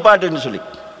போகிறேன் நிப்பாட்டுன்னு சொல்லி.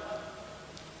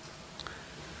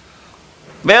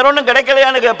 வேற ஒன்றும்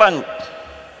கிடைக்கலையான்னு கேட்பாங்க.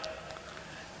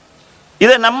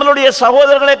 இதை நம்மளுடைய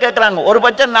சகோதரர்களே கேட்குறாங்க. ஒரு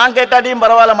பட்சம் நான் கேட்காட்டியும்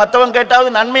பரவாயில்ல, மற்றவங்க கேட்டாவது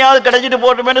நன்மையாவது கிடைச்சிட்டு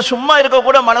போட்டுமேனு சும்மா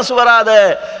இருக்கக்கூட மனசு வராத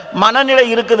மனநிலை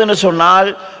இருக்குதுன்னு சொன்னால்,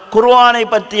 குர்ஆனை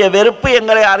பற்றிய வெறுப்பு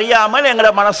எங்களை அறியாமல்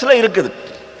எங்களை மனசில் இருக்குது.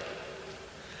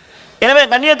 எனவே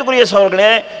கண்ணியத்துக்குரிய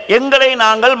சகோதரர்களே, எங்களை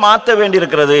நாங்கள் மாற்ற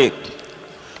வேண்டியிருக்கிறது.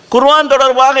 குர்ஆன்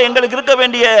தொடர்பாக எங்களுக்கு இருக்க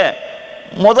வேண்டிய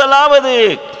முதலாவது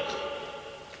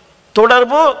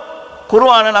தொடர்பு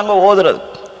குர்ஆனை நாங்கள் ஓதுறது.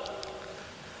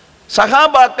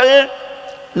 சஹாபாக்கள்,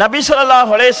 நபி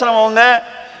ஸல்லல்லாஹு அலைஹி வஸல்லம் அவங்க,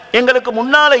 எங்களுக்கு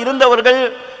முன்னால் இருந்தவர்கள்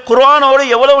குர்ஆனோடு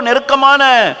எவ்வளவு நெருக்கமான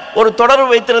ஒரு தொடர்பு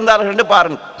வைத்திருந்தார்கள் என்று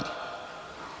பாருங்கள்.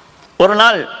 ஒரு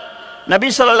நாள் நபி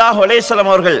ஸல்லல்லாஹு அலைஹி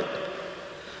வஸல்லம் அவர்கள்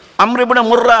அம்ர் இப்னு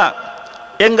முர்ரா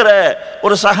என்கிற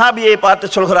ஒரு சஹாபியை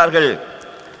பார்த்து சொல்கிறார்கள்,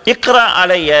 இக்ரா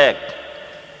அலைய,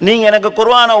 நீங்கள் எனக்கு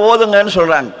குர்ஆனை ஓதுங்கன்னு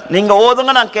சொல்கிறாங்க. நீங்கள்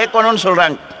ஓதுங்க, நான் கேட்கணும்னு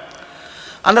சொல்கிறாங்க.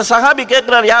 அந்த சஹாபி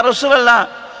கேட்குறார், யார் ரசூலல்லாஹ்,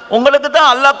 உங்களுக்கு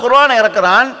தான் அல்லாஹ் குர்ஆனை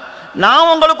இறக்குறான், நான்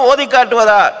உங்களுக்கு ஓதி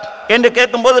காட்டுவதா என்று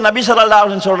கேட்கும்போது நபி ஸல்லல்லாஹு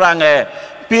அலைஹி வஸல்லம் சொல்கிறாங்க,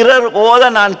 பிறர் ஓத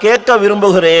நான் கேட்க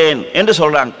விரும்புகிறேன் என்று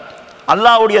சொல்கிறாங்க.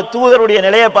 அல்லாஹ்வுடைய தூதருடைய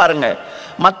நிலையை பாருங்க,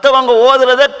 மற்றவங்க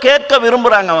ஓதுறதை கேட்க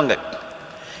விரும்புகிறாங்க அவங்க.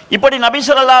 இப்படி நபி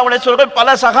ஸல்லல்லாஹு அலைஹி வஸல்லம்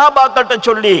பல சஹாபாக்கிட்ட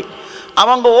சொல்லி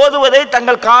அவங்க ஓதுவதை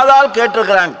தங்கள் காதால்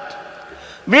கேட்டிருக்கிறாங்க.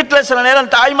 வீட்டில் சில நேரம்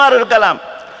தாய்மார் இருக்கலாம்,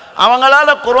 அவங்களால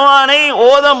குர்ஆனை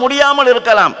ஓத முடியாமல்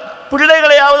இருக்கலாம்,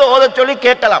 பிள்ளைகளையாவது ஓத சொல்லி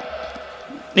கேட்கலாம்,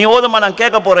 நீ ஓதுமா நான்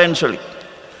கேட்க போறேன்னு சொல்லி.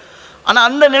 ஆனால்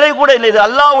அந்த நிலை கூட இல்லை. இது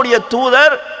அல்லாஹ்வுடைய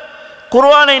தூதர்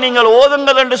குர்ஆனை நீங்கள்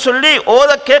ஓதுங்கள் என்று சொல்லி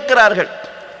ஓத கேட்கிறார்கள்.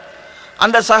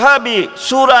 அந்த சஹாபி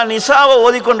சூரா நிசாவை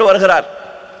ஓதிக்கொண்டு வருகிறார்.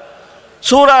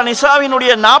 சூரா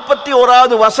நிசாவினுடைய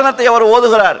 41வது வசனத்தை அவர்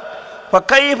ஓதுகிறார்.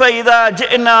 ஃபகைஃப இதா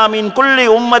ஜிஅனா மின் குல்லி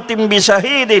உம்மத்தின்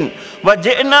பிஷஹீதின் வ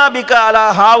ஜிஅனா பிக அலா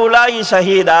ஹாவுலாயி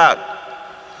ஷஹீதா.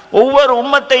 ஒவ்வொரு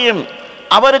உம்மத்தையும்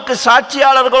அவருக்கு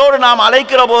சாட்சியாளர்களோடு நாம்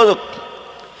அழைக்கிற போது,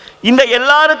 இந்த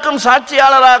எல்லாருக்கும்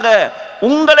சாட்சியாளராக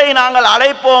உங்களை நாங்கள்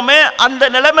அழைப்போமே, அந்த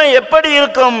நிலைமை எப்படி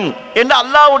இருக்கும் என்று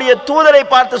அல்லாஹ்வுடைய தூதரை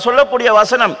பார்த்து சொல்லக்கூடிய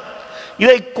வசனம்.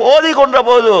 இதை ஓதி கொண்ட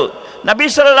போது நபி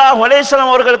ஸல்லல்லாஹு அலைஹி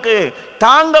வஸல்லம் அவர்களுக்கு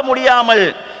தாங்க முடியாமல்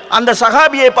அந்த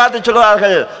சஹாபியை பார்த்து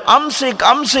சொல்கிறார்கள், அம்சிக்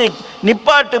அம்சிக்,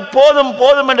 நிப்பாட்டு, போதும்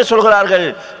போதும் என்று சொல்கிறார்கள்.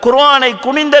 குர்ஆனை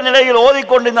குனிந்த நிலையில்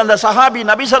ஓதிக்கொண்டிருந்த அந்த சஹாபி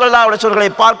நபி ஸல்லல்லாஹு அலைஹி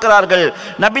வஸல்லம் பார்க்கிறார்கள்.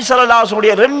 நபி ஸல்லல்லாஹு அலைஹி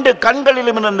வஸல்லம் 2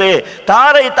 கண்களிலும் இருந்து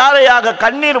தாரை தாரையாக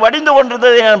கண்ணீர் வடிந்து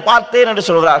கொண்டிருந்ததை நான் பார்த்தேன் என்று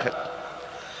சொல்கிறார்கள்.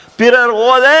 பிறர்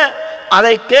ஓத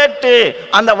அதை கேட்டு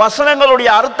அந்த வசனங்களுடைய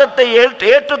அர்த்தத்தை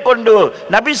ஏற்றுக்கொண்டு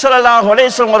நபி ஸல்லல்லாஹு அலைஹி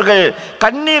வஸல்லம் அவர்கள்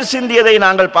கண்ணீர் சிந்தியதை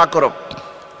நாங்கள் பார்க்கிறோம்.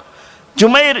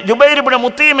 ஜுபைர் இப்னு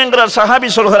முத்தீம் என்கிற சஹாபி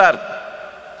சொல்கிறார்,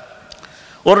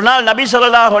 ஒரு நாள் நபி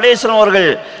ஸல்லல்லாஹு அலைஹி வஸல்லம் அவர்கள்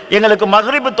எங்களுக்கு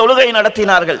மக்ரிப் தொழுகை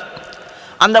நடத்தினார்கள்.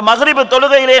 அந்த மக்ரிப்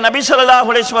தொழுகையிலே நபி ஸல்லல்லாஹு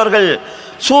அலைஹி வஸல்லம் அவர்கள்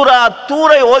சூரா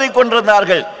தூரை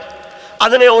ஓதிக்கொண்டிருந்தார்கள்.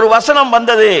 அதிலே ஒரு வசனம்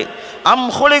வந்தது, அம்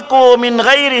ஹுலிகு மின்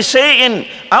கைரி ஷைஇன்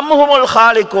அம் ஹுமுல்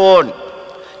ஹாலிகூன்.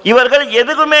 இவர்கள்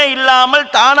எதுவுமே இல்லாமல்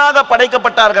தானாக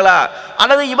படைக்கப்பட்டார்களா,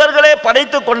 அல்லது இவர்களே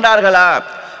படைத்து கொண்டார்களா?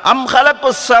 அம் ஹலக்கு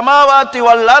ஸமாவாத்தி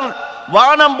வல் அர்த்,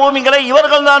 வானம் பூமிகளை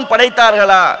இவர்கள் தான்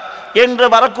படைத்தார்களா என்று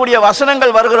வரக்கூடிய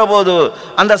வசனங்கள் வருகிற போது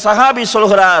அந்த சஹாபி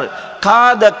சொல்கிறார்,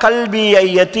 காத கல்வி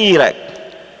ஐயத்தீர.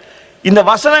 இந்த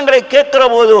வசனங்களை கேட்கிற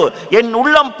போது என்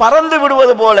உள்ளம் பறந்து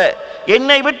விடுவது போல,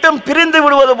 என்னை விட்டும் பிரிந்து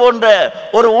விடுவது போன்ற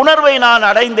ஒரு உணர்வை நான்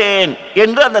அடைந்தேன்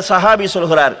என்று அந்த சஹாபி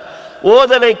சொல்கிறார்.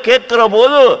 ஓதலை கேட்கிற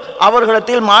போது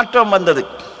அவர்களிடத்தில் மாற்றம் வந்தது.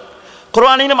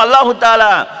 குர்ஆனிலும் அல்லாஹு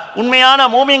தஆலா உண்மையான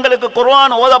மூமின்களுக்கு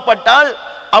குர்ஆன் ஓதப்பட்டால்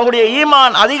அவருடைய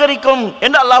ஈமான் அதிகரிக்கும்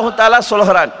என்று அல்லாஹு தஆலா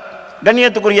சொல்கிறான்.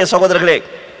 கண்ணியத்துக்குரிய சகோதரர்களே,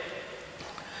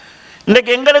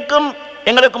 இன்றைக்கு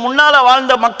எங்களுக்கு முன்னால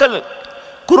வாழ்ந்த மக்கள்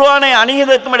குர்ஆனை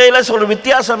அணிவதற்கும் இடையில ஒரு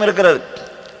வித்தியாசம் இருக்கிறது.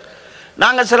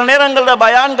 நாங்கள் சில நேரங்களில்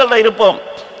பயான்களில் இருப்போம்,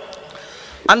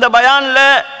 அந்த பயானில்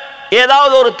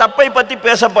ஏதாவது ஒரு தப்பை பற்றி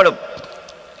பேசப்படும்.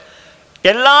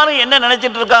 எல்லாரும் என்ன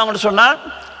நினைச்சிட்டு இருக்காங்கன்னு சொன்னால்,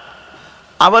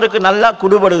 அவருக்கு நல்லா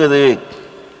குடுபடுகுது,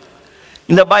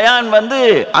 இந்த பயான்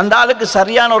அந்த ஆளுக்கு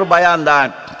சரியான ஒரு பயான்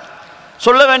தான்,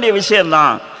 சொல்ல வேண்டிய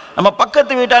விஷயம்தான், நம்ம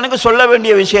பக்கத்து வீட்டானுக்கு சொல்ல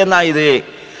வேண்டிய விஷயம்தான் இது.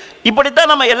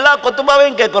 இப்படித்தான் நம்ம எல்லா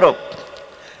கொத்துபாவையும் கேட்குறோம்.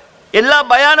 எல்லா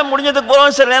பயானும் முடிஞ்சதுக்கு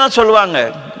போகிறோம். சில நேரம் சொல்லுவாங்க,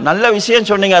 நல்ல விஷயம்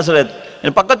சொன்னீங்க அசரத்,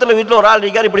 பக்கத்தில் வீட்டில் ஒரு ஆள்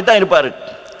இருக்கார், இப்படித்தான் இருப்பார்.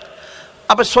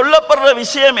 அப்ப சொல்லப்படுற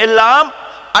விஷயம் எல்லாம்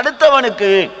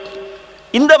அடுத்தவனுக்கு.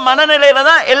 இந்த மனநிலையில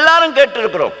தான் எல்லாரும்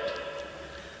கேட்டிருக்கிறோம்.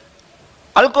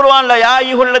 அல் குர்ஆன்ல யா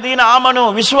அய்யுஹல்லதீன ஆமனு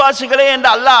விசுவாசிகளே என்று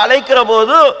அல்லாஹ் அழைக்கிற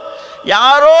போது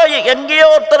யாரோ எங்கேயோ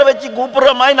ஒருத்தரை வச்சு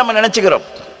கூப்பிடுற மாதிரி நம்ம நினைச்சுக்கிறோம்.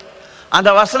 அந்த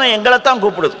வசனம் எங்களை தான்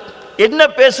கூப்பிடுது. என்ன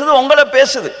பேசுது? உங்களை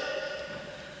பேசுது.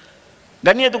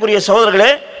 கண்ணியத்துக்குரிய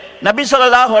சகோதரர்களே, நபி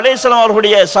ஸல்லல்லாஹு அலைஹி வஸல்லம்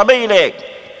அவர்களுடைய சபையிலே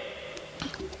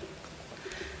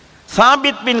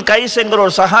சாபித் பின் கைஸ் என்கிற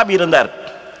ஒரு சஹாபி இருந்தார்.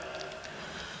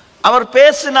 அவர்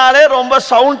பேசினாலே ரொம்ப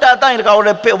சவுண்டாக தான் இருக்கு.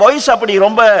 அவருடைய வாய்ஸ் அப்படி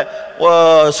ரொம்ப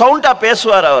சவுண்டாக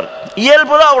பேசுவார். அவர்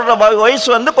இயல்புதான் அவரோட வாய்ஸ்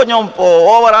வந்து கொஞ்சம்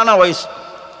ஓவரான வாய்ஸ்.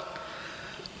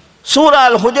 சூரா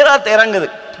அல் ஹுஜராத் இறங்குது.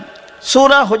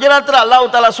 சூரா ஹுஜராத்தில்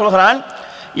அல்லாஹ் தஆலா சொல்கிறான்,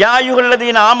 யா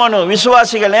அய்யுஹல்லதீன ஆமனு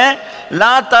விசுவாசிகளே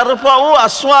லா தர்ஃபஉ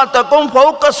அஸ்வாத்தக்கும்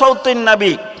ஃபௌக ஸௌத்தின்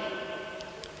நபி.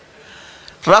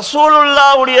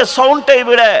 ரசூலுல்லாஹ்வுடைய சவுண்டை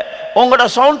விட உங்களோட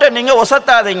சவுண்டை நீங்க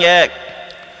ஒசத்தாதீங்க.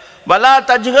 வலா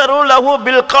தஜ்ஹரு லஹு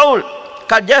பில் கவுல்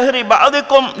கஜஹரி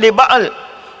பஅதிக்கும் லிபஅல்.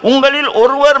 உங்களில்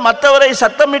ஒருவர் மற்றவரை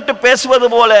சத்தமிட்டு பேசுவது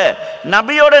போல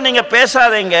நபியோட நீங்க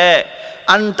பேசாதீங்க.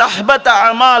 அன் தஹ்பத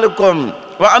அமாலுக்கும்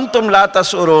வ அன்தும் லா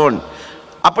தஸ்உரூன்.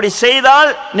 அப்படி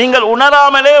செய்தால் நீங்கள்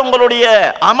உணராமலே உங்களுடைய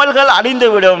அமல்கள்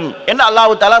அழிந்துவிடும் என்று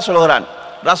அல்லாஹ் தஆலா சொல்கிறான்.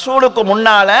 ரசூலுக்கு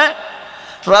முன்னால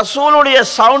ரசூலுடைய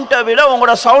சவுண்டை விட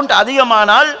உங்களோட சவுண்ட்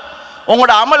அதிகமானால்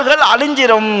உங்களோட அமல்கள்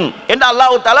அழிஞ்சிரும் என்று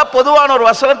அல்லாஹ் தஆலா பொதுவான ஒரு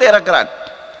வசனத்தை இறக்கிறான்.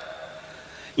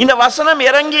 இந்த வசனம்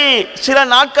இறங்கி சில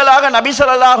நாட்களாக நபி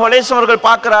ஸல்லல்லாஹு அலைஹி வஸல்லம் அவர்கள்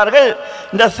பார்க்கிறார்கள்,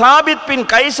 இந்த சாபித் பின்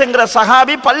கைஸ் என்கிற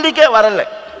சஹாபி பள்ளிக்கே வரல,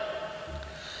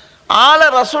 ஆள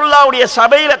ரசூலுல்லாஹ்வுடைய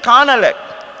சபையில காணல.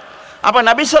 அப்ப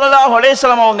நபி ஸல்லல்லாஹு அலைஹி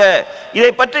வஸல்லம் அவங்க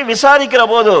இதை பற்றி விசாரிக்கிற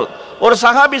போது ஒரு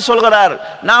சஹாபி சொல்கிறார்,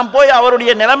 நான் போய்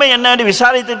அவருடைய நிலைமை என்னன்னு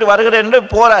விசாரித்துட்டு வருகிறேன் என்று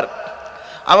போறார்.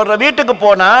 அவருடைய வீட்டுக்கு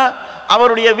போனா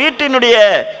அவருடைய வீட்டினுடைய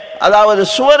அதாவது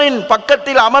சுவரின்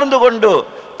பக்கத்தில் அமர்ந்து கொண்டு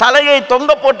தலையை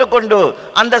தொங்க போட்டு கொண்டு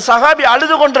அந்த சஹாபி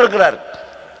அழுது கொண்டிருக்கிறார்.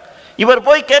 இவர்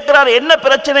போய் கேட்கிறார், என்ன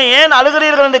பிரச்சனை, ஏன்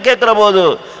அழுகிறீர்கள் என்று கேட்கிற போது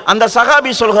அந்த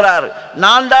சஹாபி சொல்கிறார்,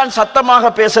 நான் தான்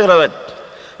சத்தமாக பேசுகிறவன்,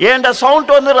 ஏண்ட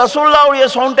சவுண்ட் வந்து ரசூலுல்லாஹ்வுடைய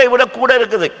சவுண்டை விட கூட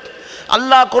இருக்குது.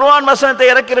 அல்லாஹ் குர்ஆன் வசனத்தை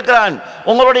இறக்கி இருக்கிறான்,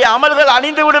 உங்களுடைய அமல்கள்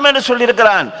அழிந்து விடும் என்று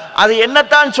சொல்லியிருக்கிறான். அது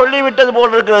என்னத்தான் சொல்லிவிட்டது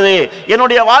போல் இருக்கிறது,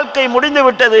 என்னுடைய வாழ்க்கை முடிந்து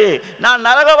விட்டது, நான்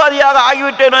நரகவாதியாக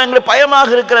ஆகிவிட்டேனோ என்று பயமாக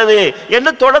இருக்கிறது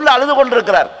என்று தொடர்ந்து அழுது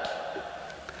கொண்டிருக்கிறார்.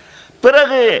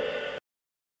 பிறகு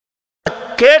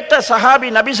கேட்ட சஹாபி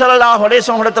நபி ஸல்லல்லாஹு அலைஹி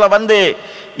வஸல்லம் இடத்துல வந்து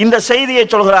இந்த செய்தியை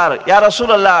சொல்கிறார், யா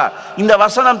ரசூலல்லாஹ், இந்த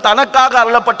வசனம் தனக்காக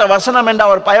அருளப்பட்ட வசனம் என்று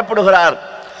அவர் பயப்படுகிறார்,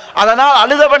 அதனால்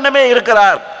அழுத வண்ணமே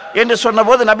இருக்கிறார் என்று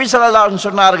சொன்னபோது நபி ஸல்லல்லாஹு அலைஹி வஸல்லம்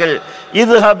சொன்னார்கள்,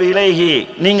 இத்ஹப் இலைஹி,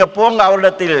 நீங்க போங்க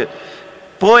அவரிடத்தில்,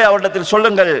 போய் அவரிடத்தில்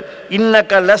சொல்லுங்கள்,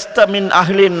 இன்னக லஸ்த மின்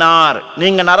அஹ்லின் நார்,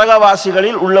 நீங்க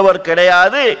நரகவாசிகளில் உள்ளவர்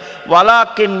கிடையாது,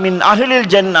 வலாக்கின் மின் அஹ்லில்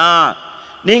ஜன்னா,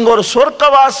 நீங்க ஒரு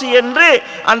சொர்க்கவாசி என்று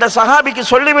அந்த சஹாபிக்கு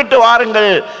சொல்லிவிட்டு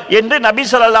வாருங்கள் என்று நபி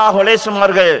ஸல்லல்லாஹு அலைஹி வஸல்லம்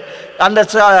அவர்கள் அந்த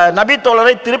நபி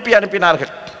தோழரை திருப்பி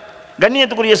அனுப்பினார்கள்.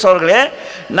 கண்ணியத்துக்குரிய சகோதரர்களே,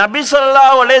 நபி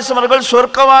ஸல்லல்லாஹு அலைஹி வஸல்லம் அவர்கள்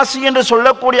சொர்க்கவாசி என்று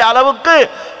சொல்லக்கூடிய அளவுக்கு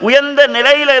உயர்ந்த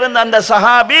நிலையில் இருந்த அந்த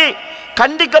சஹாபி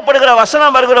கண்டிக்கப்படுகிற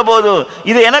வசனம் வருகிற போது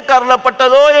இது எனக்கு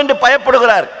அருளப்பட்டதோ என்று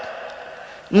பயப்படுகிறார்.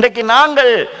 இன்றைக்கு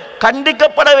நாங்கள்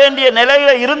கண்டிக்கப்பட வேண்டிய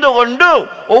நிலையில இருந்து கொண்டு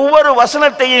ஒவ்வொரு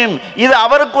வசனத்தையும் இது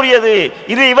அவருக்குரியது,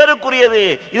 இது இவருக்குரியது,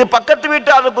 இது பக்கத்து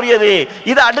வீட்டாருக்குரியது,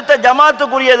 இது அடுத்த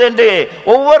ஜமாத்துக்குரியது என்று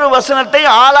ஒவ்வொரு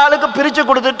வசனத்தையும் ஆளாளுக்கு பிரித்து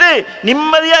கொடுத்துட்டு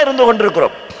நிம்மதியா இருந்து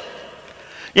கொண்டிருக்கிறோம்.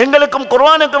 எங்களுக்கும்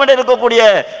குர்ஆனுக்கும் இடையே இருக்கக்கூடிய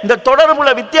இந்த தொடர்புள்ள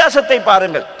வித்தியாசத்தை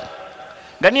பாருங்கள்.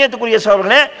 கண்ணியத்துக்குரிய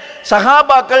சகோதரர்களே,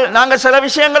 சஹாபாக்கள், நாங்க சில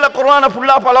விஷயங்களை குர்ஆனை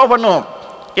ஃபுல்லா ஃபாலோ பண்ணுவோம்.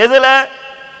 எதுல?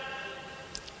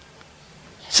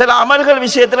 சில அமல்கள்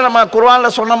விஷயத்தில் நம்ம குர்ஆன்ல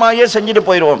சொன்ன மாதிரியே செஞ்சுட்டு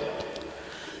போயிடுவோம்.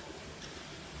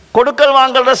 கொடுக்கல்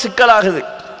வாங்கல சிக்கலாகுது,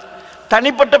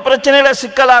 தனிப்பட்ட பிரச்சனையில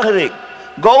சிக்கலாகுது,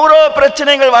 கௌரவ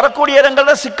பிரச்சனைகள் வரக்கூடிய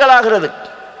இடங்கள்ல சிக்கலாகிறது.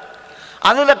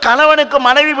 அதுல கணவனுக்கு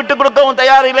மனைவி விட்டு கொடுக்கவும்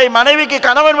தயாரில்லை, மனைவிக்கு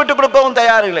கணவன் விட்டு கொடுக்கவும்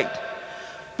தயாரில்லை,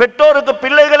 பெற்றோருக்கு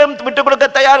பிள்ளைகளும் விட்டு கொடுக்க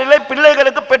தயாரில்லை,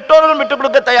 பிள்ளைகளுக்கு பெற்றோர்களும் விட்டு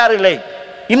கொடுக்க தயாரில்லை.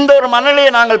 இந்த ஒரு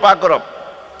மனநிலையை நாங்கள் பார்க்கிறோம்.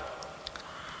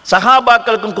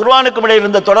 சஹாபாக்களுக்கும் குர்ஆனுக்கும் இடையில்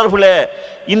இருந்த தொடர்புல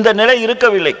இந்த நிலை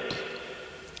இருக்கவில்லை.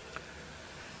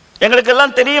 எங்களுக்கு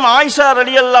எல்லாம் தெரியும், ஆயிஷா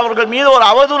ரலியல்லாஹு அவர்கள் மீது ஒரு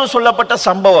அவதூறு சொல்லப்பட்ட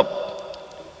சம்பவம்.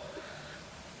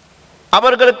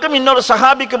 அவர்களுக்கும் இன்னொரு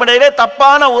சஹாபிக்கும் இடையிலே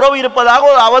தப்பான உறவு இருப்பதாக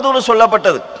ஒரு அவதூறு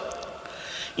சொல்லப்பட்டது.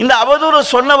 இந்த அவதூறு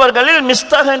சொன்னவர்களில்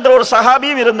மிஸ்தக் என்ற ஒரு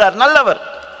சஹாபியும் இருந்தார், நல்லவர்.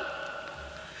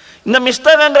 இந்த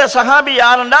மிஸ்தக் என்ற சஹாபி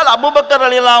யார் என்றால் அபூபக்கர்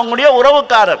ரலியல்லாஹு அவங்களுடைய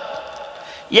உறவுக்காரர்,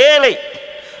 ஏழை.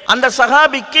 அந்த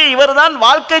சஹாபிக்கு இவர் தான்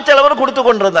வாழ்க்கை செலவு கொடுத்து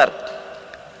கொண்டிருந்தார்.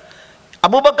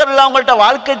 அபூபக்கர் அவங்கள்ட்ட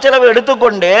வாழ்க்கை செலவு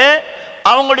எடுத்துக்கொண்டு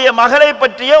அவங்களுடைய மகளை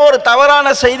பற்றிய ஒரு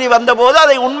தவறான செய்தி வந்தபோது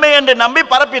அதை உண்மை என்று நம்பி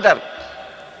பரப்பிட்டார்.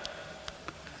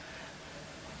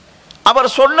 அவர்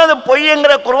சொன்னது பொய்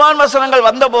என்கிற குர்ஆன் வசனங்கள்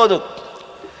வந்தபோது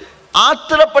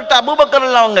ஆத்திரப்பட்ட அபூபக்கர்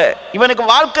அவங்க, இவனுக்கு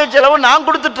வாழ்க்கை செலவு நான்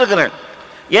கொடுத்துட்டு இருக்கிறேன்,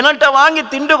 என்கிட்ட வாங்கி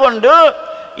திண்டு கொண்டு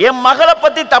என் மகளை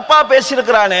பற்றி தப்பாக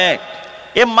பேசியிருக்கிறானே,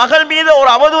 என் மகள் மீது ஒரு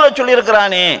அவதூறை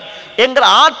சொல்லியிருக்கிறானே என்கிற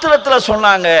ஆத்திரத்தில்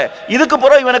சொன்னாங்க. இதுக்கு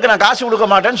பிறகு இவனுக்கு நான் காசு கொடுக்க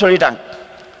மாட்டேன்னு சொல்லிட்டாங்க.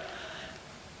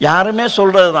 யாருமே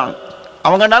சொல்கிறது தான்,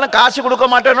 அவங்கனால காசு கொடுக்க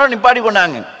மாட்டேன்னு நிப்பாடி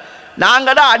கொண்டாங்க.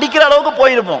 நாங்கள் தான் அடிக்கிற அளவுக்கு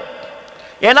போயிருப்போம்.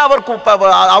 ஏன்னா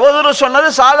அவர் அவதூறு சொன்னது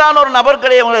சாதாரண ஒரு நபர்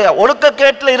கிடையாது.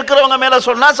 ஒழுக்கக்கேட்டில் இருக்கிறவங்க மேலே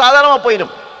சொன்னால் சாதாரணமாக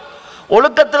போயிடும்.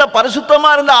 ஒழுக்கத்தில்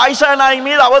பரிசுத்தமாக இருந்த ஆயிஷா நாயகி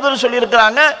மீது அவதூறு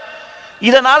சொல்லியிருக்கிறாங்க.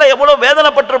 இதனால் எவ்வளோ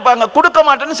வேதனைப்பட்டிருப்பாங்க. கொடுக்க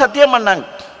மாட்டேன்னு சத்தியம் பண்ணாங்க.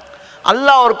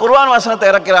 அல்லாஹ் ஒரு குர்ஆன் வசனத்தை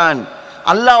இறக்கிறான்.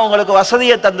 அல்லாஹ் உங்களுக்கு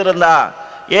வசதியை தந்திருந்தா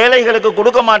ஏழைகளுக்கு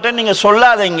கொடுக்க மாட்டேன்னு நீங்கள்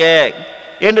சொல்லாதீங்க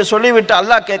என்று சொல்லிவிட்டு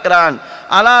அல்லாஹ் கேட்குறான்,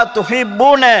 அலா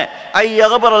துஹிப்பூன ஐ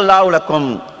யக்ஃபிரல்லாஹு லக்கும்,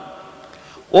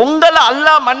 உங்களை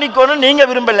அல்லாஹ் மன்னிக்கணும் நீங்கள்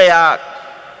விரும்பலையா?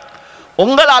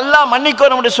 உங்களை அல்லாஹ்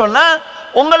மன்னிக்கணும் அப்படி சொன்னால்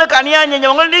உங்களுக்கு அநியாயம்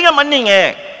செஞ்சவங்க நீங்கள் மன்னிங்க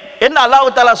என்று அல்லாஹ்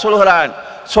தஆலா சொல்கிறான்.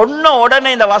 சொன்ன உடனே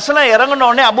இந்த வசனம் இறங்கின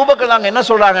உடனே அபூபக்கர் நாங்கள் என்ன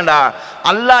சொல்கிறாங்கடா,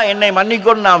 அல்லாஹ் என்னை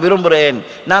மன்னிக்கணும்னு நான் விரும்புகிறேன்,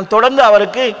 நான் தொடர்ந்து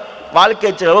அவருக்கு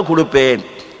வாழ்க்கை செலவு கொடுப்பேன்.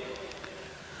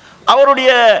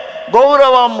 அவருடைய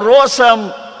கௌரவம், ரோசம்,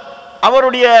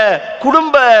 அவருடைய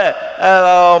குடும்ப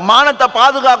மானத்தை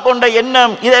பாதுகாக்கொண்ட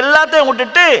எண்ணம், இது எல்லாத்தையும்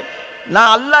விட்டுட்டு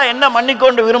நான் அல்லாஹ் என்ன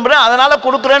மன்னிக்கொண்டு விரும்புகிறேன், அதனால்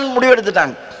கொடுக்குறேன்னு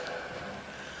முடிவெடுத்துட்டாங்க.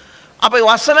 அப்போ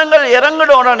வசனங்கள்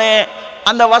இறங்கின உடனே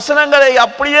அந்த வசனங்களை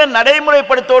அப்படியே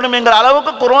நடைமுறைப்படுத்தணும் என்கிற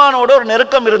அளவுக்கு குர்ஆனோடு ஒரு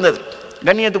நெருக்கம் இருந்தது.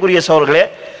 கண்ணியத்துக்குரிய சகோதரர்களே,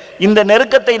 இந்த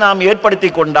நெருக்கத்தை நாம் ஏற்படுத்தி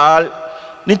கொண்டால்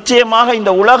நிச்சயமாக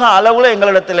இந்த உலக அளவில்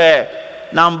எங்களிடத்தில்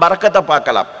நாம் பரக்கத்தை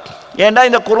பார்க்கலாம். ஏண்டா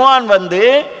இந்த குர்ஆன்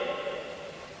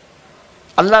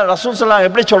அல்லாஹ் ரசூல் ஸல்லல்லாஹு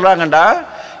எப்படி சொல்கிறாங்கண்டா,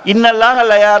 இன்னல்லாஹ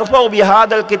லா யர்ஃபஉ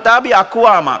பிஹாதல் கிதாபி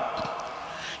அக்வாமா,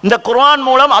 இந்த குர்ஆன்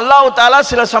மூலம் அல்லாஹ் தஆலா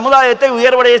சில சமுதாயத்தை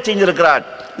உயர்வடைய செஞ்சிருக்கிறார்.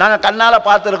 நாங்கள் கண்ணால்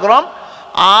பார்த்துருக்கிறோம்.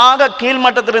 ஆக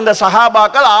கீழ்மட்டத்தில் இருந்த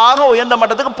சஹாபாக்கள் ஆக உயர்ந்த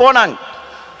மட்டத்துக்கு போனாங்க.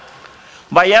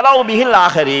 வயரவு பிஹில்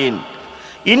ஆகரீன்,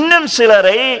 இன்னும்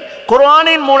சிலரை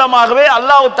குர்ஆனின் மூலமாகவே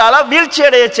அல்லாஹ் தஆலா வீழ்ச்சி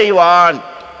அடைய செய்வான்.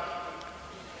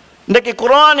 இன்றைக்கு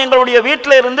குர்ஆன் எங்களுடைய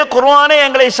வீட்டில் இருந்து குர்ஆனை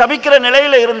எங்களை சபிக்கிற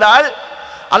நிலையில் இருந்தால்,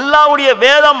 அல்லாஹ்வுடைய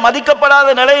வேதம் மதிக்கப்படாத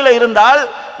நிலையில் இருந்தால்,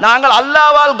 நாங்கள்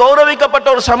அல்லாஹ்வால் கௌரவிக்கப்பட்ட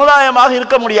ஒரு சமுதாயமாக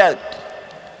இருக்க முடியாது.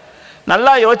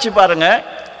 நல்லா யோசிச்சு பாருங்க.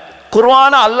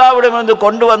 குர்ஆனை அல்லாஹ்விடமிருந்து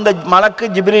கொண்டு வந்த மலக்கு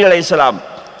ஜிப்ரீல் அலைஹிஸ்ஸலாம்,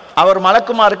 அவர்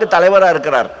மலக்குமாருக்கு தலைவராக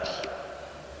இருக்கிறார்.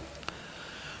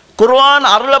 குர்ஆன்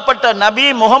அருளப்பட்ட நபி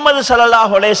முகமது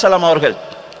ஸல்லல்லாஹு அலைஹி வஸல்லம் அவர்கள்,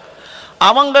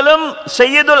 அவங்களும்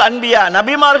சையதுல் அன்பியா,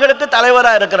 நபிமார்களுக்கு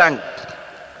தலைவராக இருக்கிறாங்க.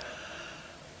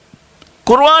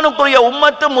 குர்ஆனுக்குரிய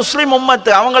உம்மத்து முஸ்லிம்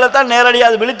உம்மத்து, அவங்கள தான்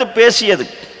நேரடியாக விழித்து பேசியது.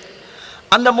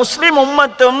 அந்த முஸ்லிம்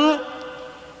உம்மத்தும்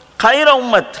கைர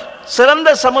உம்மத், சிறந்த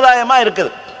சமுதாயமாக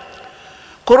இருக்குது.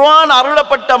 குர்ஆன்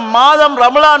அருளப்பட்ட மாதம்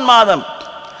ரமலான் மாதம்,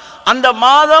 அந்த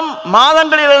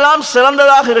மாதங்களிலெல்லாம்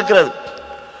சிறந்ததாக இருக்கிறது.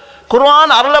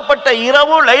 குர்ஆன் அருளப்பட்ட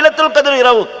இரவு லைலத்துல் கத்ர்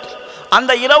இரவு,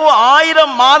 அந்த இரவு 1000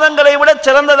 மாதங்களை விட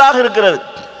சிறந்ததாக இருக்கிறது.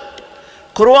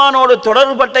 குர்ஆனோடு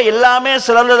தொடர்பட்ட எல்லாமே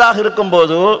சிறந்ததாக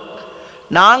இருக்கும்போது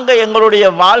நாங்கள் எங்களுடைய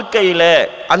வாழ்க்கையில்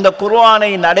அந்த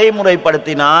குர்ஆனை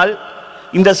நடைமுறைப்படுத்தினால்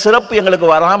இந்த சிறப்பு எங்களுக்கு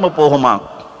வராமல் போகுமா?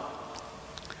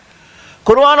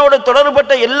 குர்ஆனோடு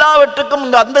தொடர்பட்ட எல்லாவற்றுக்கும்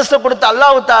இந்த அந்தஸ்தை கொடுத்த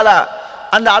அல்லாஹ் தஆலா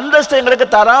அந்த அந்தஸ்தை எங்களுக்கு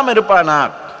தராமல் இருப்பானா?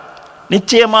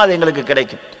 நிச்சயமாக அது எங்களுக்கு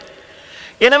கிடைக்கும்.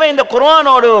 எனவே இந்த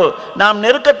குர்ஆனோடு நாம்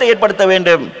நெருக்கத்தை ஏற்படுத்த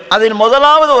வேண்டும். அதில்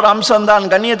முதலாவது ஒரு அம்சம்தான்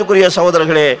கண்ணியத்துக்குரிய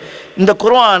சகோதரர்களே, இந்த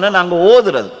குர்ஆனை நாங்கள்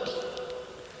ஓதுறது.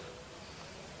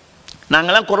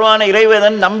 நாங்கள்லாம் குர்ஆனை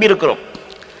இறைவேதன் நம்பி இருக்கிறோம்.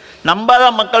 நம்பாத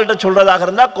மக்கள்கிட்ட சொல்றதாக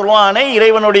இருந்தால் குர்ஆனை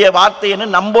இறைவனுடைய வார்த்தைன்னு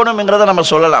நம்பணும்ங்கிறத நம்ம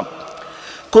சொல்லலாம்.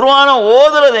 குர்ஆனை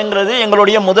ஓதுறதுங்கிறது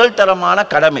எங்களுடைய முதல் தரமான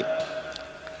கடமை.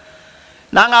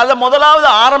 நாங்கள் அதை முதலாவது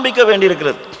ஆரம்பிக்க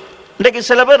வேண்டியிருக்கிறது. இன்றைக்கு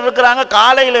சில பேர் இருக்கிறாங்க,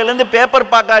 காலையில் எழுந்து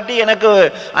பேப்பர் பார்க்காட்டி எனக்கு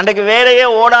அன்றைக்கு வேலையே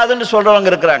ஓடாதுன்னு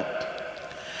சொல்கிறவங்க இருக்கிறாங்க.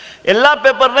 எல்லா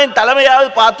பேப்பர்லையும் தலைமையாவது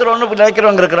பார்த்துருவோன்னு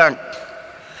நினைக்கிறவங்க இருக்கிறாங்க.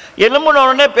 எலும்புன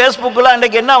உடனே ஃபேஸ்புக்கில்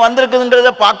அன்றைக்கு என்ன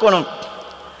வந்திருக்குதுன்றதை பார்க்கணும்.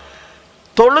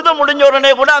 தொழுது முடிஞ்ச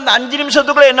உடனே கூட அந்த 5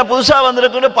 நிமிஷத்துக்குள்ளே என்ன புதுசாக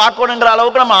வந்திருக்குன்னு பார்க்கணுங்கிற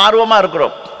அளவுக்கு நம்ம ஆர்வமாக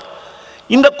இருக்கிறோம்.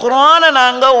 இந்த குர்ஆனை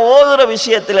நாங்கள் ஓதுகிற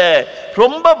விஷயத்தில்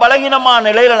ரொம்ப பலகீனமான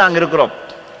நிலையில் நாங்கள் இருக்கிறோம்.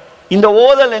 இந்த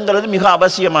ஓதல்ங்கிறது மிக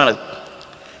அவசியமானது.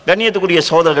 கண்ணியத்துக்குரிய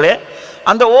சகோதரர்களே,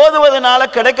 அந்த ஓதுவதனால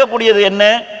கிடைக்கக்கூடியது என்ன?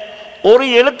 ஒரு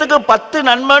எழுத்துக்கு 10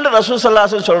 நன்மைன்னு ரசூல் ஸல்லல்லாஹு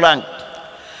அலைஹி வஸல்லம் சொல்கிறாங்க.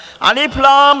 அலிஃப்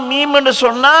லாம் மீம் என்று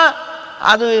சொன்னால்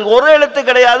அது ஒரு எழுத்து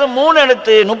கிடையாது, 3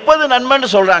 எழுத்து, 30 நன்மைன்னு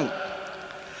சொல்கிறாங்க.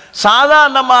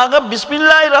 சாதாரணமாக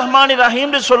பிஸ்மில்லாஹிர் ரஹ்மானிர்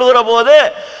ரஹீம் சொல்லுகிற போது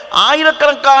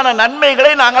ஆயிரக்கணக்கான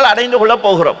நன்மைகளை நாங்கள் அடைந்து கொள்ள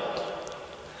போகிறோம்.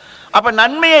 அப்ப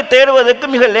நன்மையை தேடுவதற்கு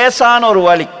மிக லேசான ஒரு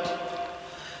வழி.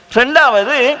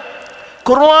 ரெண்டாவது,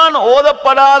 குர்ஆன்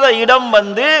ஓதப்படாத இடம்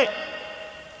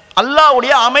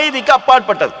அல்லாஹ்வுடைய அமைதிக்கு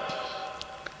அப்பாற்பட்டது.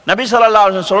 நபி ஸல்லல்லாஹு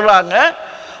அலைஹி வஸல்லம் சொல்றாங்க,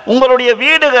 உங்களுடைய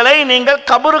வீடுகளை நீங்கள்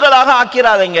கபர்களாக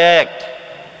ஆக்கிறாதீங்க,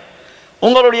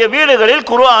 உங்களுடைய வீடுகளில்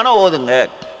குர்ஆனை ஓதுங்க.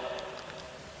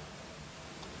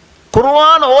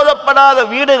 குர்ஆன் ஓதப்படாத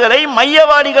வீடுகளை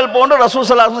மையவாடிகள் போன்று ரசூல்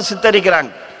ஸல்லல்லாஹு அலைஹி வஸல்லம்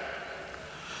சித்தரிக்கிறாங்க.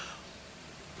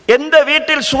 எந்த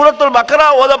வீட்டில் சூரத்துல் பக்ரா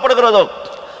ஓதப்படுகிறதோ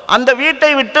அந்த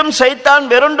வீட்டை விட்டும் சைத்தான்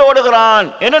வெருண்டோடுகிறான்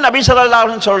என்று நபி ஸல்லல்லாஹு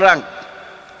அலைஹி வஸல்லம் சொல்றாங்க.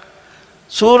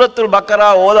 சூரத்துல் பக்ரா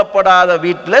ஓதப்படாத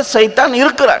வீட்டில் சைத்தான்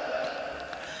இருக்கிறார்.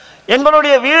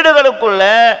 எங்களுடைய வீடுகளுக்குள்ள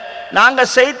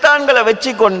நாங்கள் சைத்தான்களை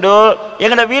வச்சு கொண்டு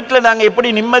எங்களோட வீட்டில் நாங்கள் எப்படி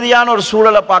நிம்மதியான ஒரு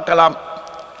சூழலை பார்க்கலாம்,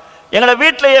 எங்களோட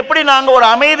வீட்டில் எப்படி நாங்கள் ஒரு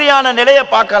அமைதியான நிலையை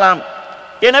பார்க்கலாம்.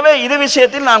 எனவே இது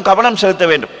விஷயத்தில் நாம் கவனம் செலுத்த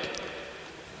வேண்டும்.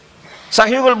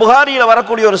 சஹீஹுல் புகாரியில்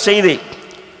வரக்கூடிய ஒரு செய்தி,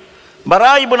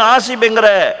 பரா இப்னு ஆசிப் என்கிற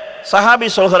சஹாபி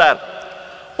சொல்கிறார்,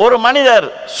 ஒரு மனிதர்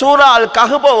சூரா அல்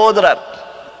கஹ்ஃப ஓதுறார்.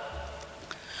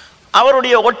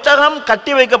 அவருடைய ஒட்டகம்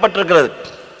கட்டி வைக்கப்பட்டிருக்கிறது.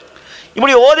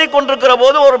 இப்படி ஓதிக்கொண்டிருக்கிற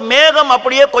போது ஒரு மேகம்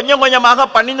அப்படியே கொஞ்சம் கொஞ்சமாக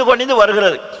பணிந்து கொண்டு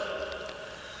வருகிறது.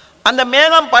 அந்த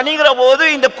மேகம் பணிகிற போது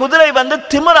இந்த குதிரை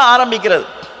திமிர ஆரம்பிக்கிறது.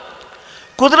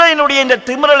 குதிரையினுடைய இந்த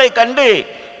திமிரலை கண்டு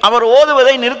அவர்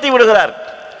ஓதுவதை நிறுத்தி விடுகிறார்.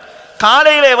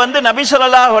 காலையிலே நபி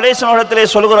ஸல்லல்லாஹு அலைஹி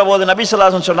வஸல்லம் சொல்கிற போது நபி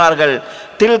ஸல்லல்லாஹு அலைஹி வஸல்லம் சொன்னார்கள்,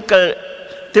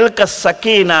 தில்க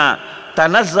சக்கீனா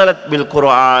தனஸ்ஸலத் பில்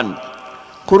குர்ஆன்,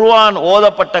 குர்ஆன்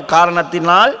ஓதப்பட்ட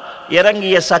காரணத்தினால்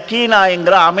இறங்கிய சக்கீனா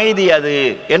என்கிற அமைதி அது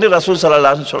என்று ரசூல்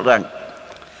ஸல்லல்லாஹு அலைஹி வஸல்லம் சொல்றாங்க.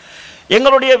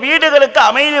 எங்களுடைய வீடுகளுக்கு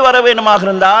அமைதி வர வேண்டுமாக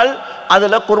இருந்தால்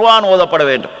அதுல குர்ஆன் ஓதப்பட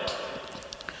வேண்டும்.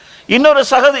 இன்னொரு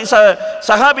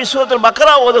சஹாபி சூரத்துல்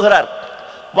பக்ரா ஓதுகிறார்.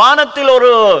 வானத்தில்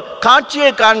ஒரு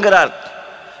காட்சியை காண்கிறார்.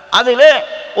 அதிலே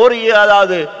ஒரு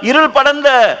இருள் படர்ந்த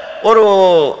ஒரு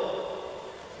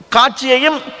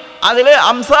காட்சியையும் அதிலே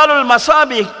அம்சாலுல்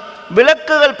மசாபி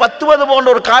விளக்குகள் பத்துவது போன்ற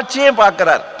ஒரு காட்சியையும்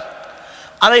பார்க்கிறார்.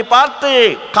 அதை பார்த்து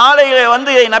காலையிலே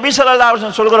நபி ஸல்லல்லாஹு அலைஹி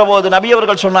வஸல்லம் சொல்கிற போது நபி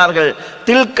அவர்கள் சொன்னார்கள்,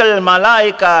 தில்கல்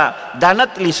மலாயிகா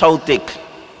தனத் லி சௌத்திக்,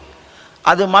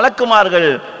 அது மலக்குமார்கள்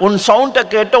உன் சவுண்டை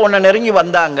கேட்டு உன்னை நெருங்கி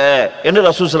வந்தாங்க என்று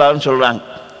ரசூல் ஸல்லல்லாஹு அலைஹி வஸல்லம் சொல்றாங்க.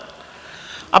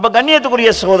 அப்போ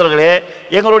கண்ணியத்துக்குரிய சகோதரர்களே,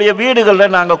 எங்களுடைய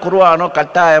வீடுகளில் நாங்கள் குர்ஆனை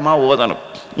கட்டாயமாக ஓதணும்.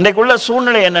 இன்றைக்குள்ள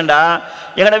சூழ்நிலை என்னென்னா,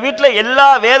 எங்களோட வீட்டில் எல்லா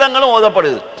வேதங்களும்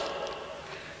ஓதப்படுது.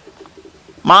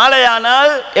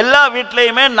 மாலையானால் எல்லா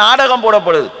வீட்லேயுமே நாடகம்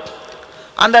போடப்படுது.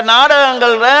 அந்த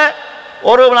நாடகங்களில்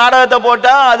ஒரு நாடகத்தை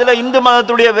போட்டால் அதில் இந்து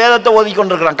மதத்துடைய வேதத்தை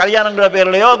ஓதிக்கொண்டிருக்கிறான். கல்யாணங்கிற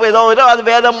பேர்லையோ ஏதோ அது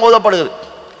வேதம் ஓதப்படுது.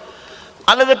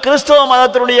 அல்லது கிறிஸ்தவ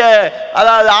மதத்தினுடைய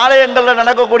ஆலயங்களில்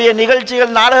நடக்கக்கூடிய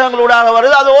நிகழ்ச்சிகள் நாடகங்களூடாக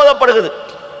வருது, அது ஓதப்படுகிறது.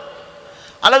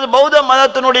 அல்லது பௌத்த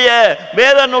மதத்தினுடைய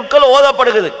வேத நூட்கள்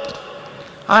ஓதப்படுகிறது.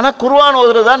 ஆனால் குர்ஆன்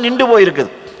ஓதுறது தான் நின்று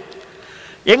போயிருக்குது.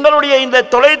 எங்களுடைய இந்த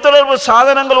தொலைத்தொடர்பு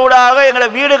சாதனங்களூடாக எங்களை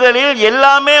வீடுகளில்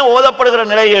எல்லாமே ஓதப்படுகிற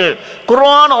நிலையில்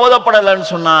குர்ஆன் ஓதப்படலைன்னு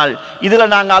சொன்னால்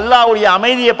இதில் நாங்கள் அல்லாஹ்வுடைய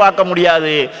அமைதியை பார்க்க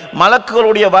முடியாது,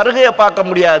 மலக்குகளுடைய வருகையை பார்க்க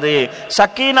முடியாது,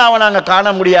 சக்கீனாவை நாங்கள்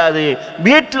காண முடியாது,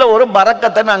 வீட்டில் ஒரு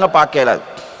பரக்கத்தை நாங்கள் பார்க்கலாது.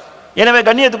 எனவே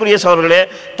கண்ணியத்துக்குரிய சகோதரர்களே,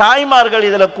 தாய்மார்கள்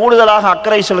இதில் கூடுதலாக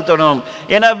அக்கறை செலுத்தணும்.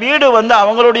 ஏன்னா வீடு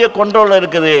அவங்களுடைய கண்ட்ரோலில்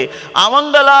இருக்குது.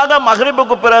 அவங்களாக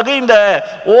மக்ரிபுக்கு பிறகு இந்த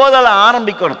ஓதலை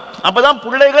ஆரம்பிக்கணும். அப்போதான்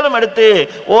பிள்ளைகளும் எடுத்து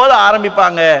ஓத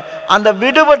ஆரம்பிப்பாங்க. அந்த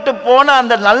விடுபட்டு போன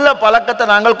அந்த நல்ல பழக்கத்தை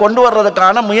நாங்கள் கொண்டு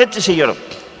வர்றதுக்கான முயற்சி செய்யணும்.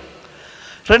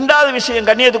 ரெண்டாவது விஷயம்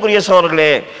கண்ணியத்துக்குரிய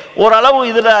சகோதரர்களே, ஓரளவு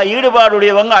இதில்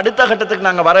ஈடுபாடுடையவங்க அடுத்த கட்டத்துக்கு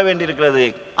நாங்கள் வர வேண்டியிருக்கிறது.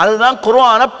 அதுதான்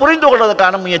குர்ஆனை புரிந்து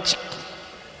கொள்வதற்கான முயற்சி.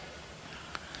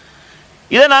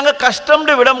 இதை நாங்கள்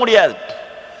கஷ்டம்னு விட முடியாது.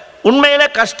 உண்மையிலே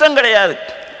கஷ்டம் கிடையாது.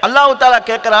 அல்லாஹ் தஆலா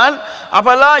கேட்கிறான்,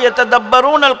 அஃபலா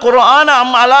யததப்பரூனல் குர்ஆன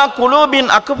அம் அலா குலூபின்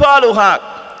அக்ஃபாலுஹா,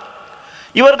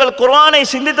 இவர்கள் குர்ஆனை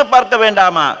சிந்தித்து பார்க்க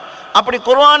வேண்டாமா? அப்படி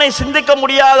குர்ஆனை சிந்திக்க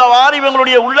முடியாதவாறு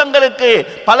இவங்களுடைய உள்ளங்களுக்கு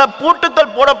பல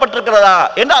பூட்டுக்கள் போடப்பட்டிருக்கிறதா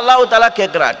என்று அல்லாஹ் தஆலா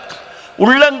கேட்கிறான்.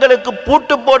 உள்ளங்களுக்கு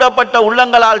பூட்டு போடப்பட்ட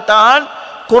உள்ளங்களால் தான்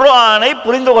குர்ஆனை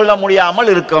புரிந்து கொள்ள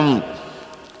முடியாமல் இருக்கும்.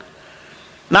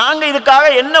 நாங்கள் இதுக்காக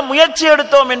என்ன முயற்சி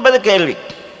எடுத்தோம் என்பது கேள்வி.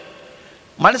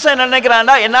 மனுஷன்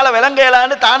நினைக்கிறான்டா என்னால்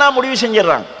விளங்கலான்னு தானா முடிவு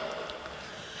செஞ்சிடறாங்க.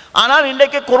 ஆனால்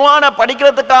இன்றைக்கு குர்ஆனை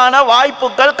படிக்கிறதுக்கான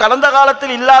வாய்ப்புகள் கடந்த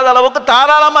காலத்தில் இல்லாத அளவுக்கு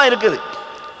தாராளமாக இருக்குது.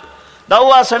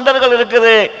 தௌவா சென்டர்கள்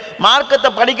இருக்குது,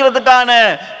 மார்க்கத்தை படிக்கிறதுக்கான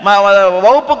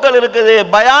வகுப்புகள் இருக்குது,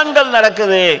 பயான்கள்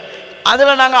நடக்குது.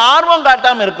 அதில் நாங்கள் ஆர்வம்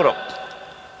காட்டாமல் இருக்கிறோம்.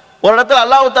 ஒரு இடத்துல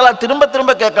அல்லாஹ் தஆலா திரும்ப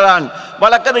திரும்ப கேட்கிறான்,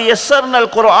 வலக்கது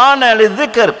யஸ்ஸர்னல் குர்ஆன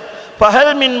லிذிக்ர்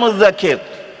ஃபஹல் மின் முதக்கிர்,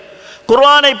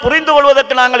 குர்ஆனை புரிந்து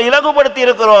கொள்வதற்கு நாங்கள் இலகுபடுத்தி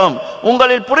இருக்கிறோம்.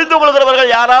 உங்களில் புரிந்து கொள்கிறவர்கள்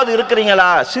யாராவது இருக்கிறீங்களா,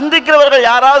 சிந்திக்கிறவர்கள்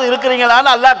யாராவது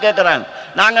இருக்கிறீங்களான்னு அல்லாஹ் கேட்கிறான்.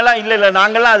 நாங்களாம் இல்லை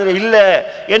நாங்களாம் அதில் இல்லை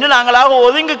என்று நாங்களாக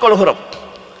ஒதுங்கிக் கொள்கிறோம்.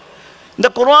 இந்த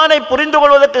குர்ஆனை புரிந்து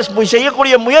கொள்வதற்கு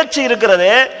செய்யக்கூடிய முயற்சி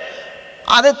இருக்கிறது,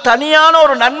 அது தனியான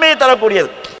ஒரு நன்மையை தரக்கூடியது.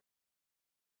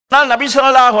 நபி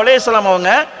ஸல்லல்லாஹு அலைஹி வஸல்லம்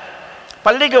அவங்க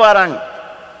பள்ளிக்கு வராங்க.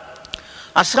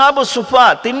 அஸ்ஹாபு சுஃபா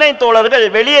திண்ணை தோழர்கள்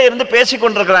வெளியே இருந்து பேசி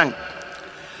கொண்டிருக்கிறாங்க.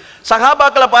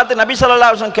 சஹாபாக்களை பார்த்து நபி ஸல்லல்லாஹு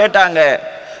அலைஹி வஸல்லம் கேட்டாங்க,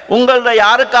 உங்கள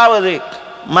யாருக்காவது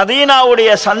மதீனாவுடைய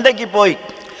சந்தைக்கு போய்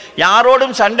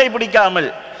யாரோடும் சண்டை பிடிக்காமல்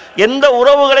எந்த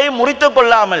உறவுகளையும் முறித்து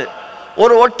கொள்ளாமல்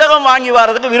ஒரு ஒட்டகம் வாங்கி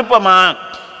வர்றதுக்கு விருப்பமா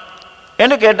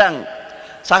என்று கேட்டாங்க.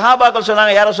 சஹாபாக்கள்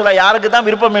சொன்னாங்க, யார சொல்ல யாருக்கு தான்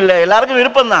விருப்பம் இல்லை, எல்லாருக்கும்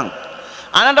விருப்பம் தான்,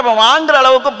 ஆனால் நம்ம வாங்குற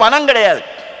அளவுக்கு பணம் கிடையாது.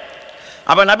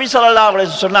 அப்போ நபி ஸல்லல்லாஹு அலைஹி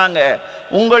வஸல்லம் சொன்னாங்க,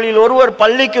 உங்களில் ஒருவர்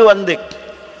பள்ளிக்கு வந்து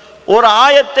ஒரு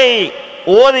ஆயத்தை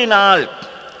ஓதினால்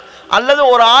அல்லது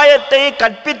ஒரு ஆயத்தை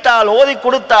கற்பித்தால், ஓதி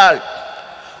கொடுத்தால்,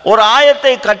 ஒரு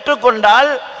ஆயத்தை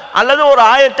கற்றுக்கொண்டால் அல்லது ஒரு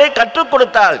ஆயத்தை கற்றுக்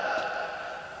கொடுத்தால்,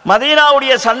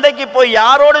 மதீனாவுடைய சந்தைக்கு போய்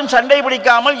யாரோடும் சண்டை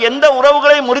பிடிக்காமல் எந்த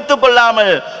உறவுகளையும் முறித்து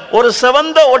கொள்ளாமல் ஒரு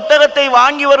சிவந்த ஒட்டகத்தை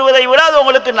வாங்கி வருவதை விட அது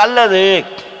உங்களுக்கு நல்லது.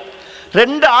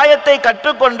 2 ஆயத்தை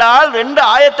கற்றுக்கொண்டால் 2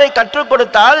 ஆயத்தை கற்றுக்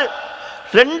கொடுத்தால்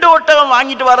 2 ஒட்டகம்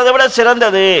வாங்கிட்டு வர்றதை விட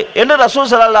சிறந்தது என்று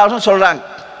ரசூல் ஸல்லல்லாஹு அலைஹி வஸல்லம் சொல்றாங்க.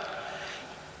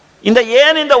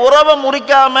 ஏன் இந்த உறவை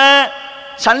முறிக்காம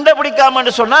சண்டை பிடிக்காம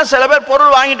என்று சொன்னால், சில பேர்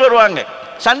பொருள் வாங்கிட்டு வருவாங்க,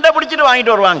 சண்டை பிடிச்சிட்டு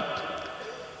வாங்கிட்டு வருவாங்க.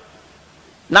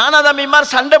 நானா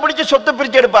தம்பிமார் சண்டை பிடிச்சி சொத்து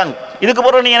பிரித்து எடுப்பாங்க. இதுக்கு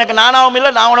பிறகு நீ எனக்கு நானாவும்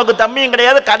இல்லை, நான் உனக்கு தம்பியும்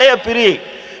கிடையாது, கடையை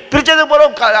பிரிச்சதுக்கு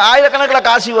பிறகு ஆயிரக்கணக்கில்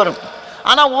காசு வரும்.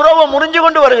 ஆனால் உறவை முறிஞ்சு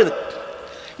கொண்டு வருகிறது.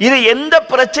 இது எந்த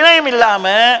பிரச்சனையும்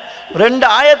இல்லாமல் 2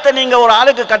 ஆயத்தை நீங்கள் ஒரு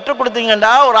ஆளுக்கு கற்றுக்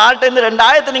கொடுத்தீங்கடா, ஒரு ஆள்கிட்ட 2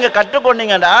 ஆயத்தை நீங்கள்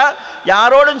கற்றுக்கொண்டீங்கடா,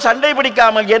 யாரோடும் சண்டை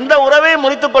பிடிக்காமல் எந்த உறவையும்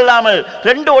முறித்து கொள்ளாமல்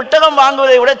 2 ஒட்டகம்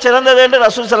வாங்குவதை விட சிறந்தது என்று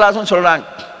ரசூல் ஸல்லல்லாஹு அலைஹி வஸல்லம் சொல்றாங்க.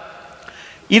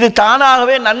 இது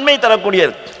தானாகவே நன்மை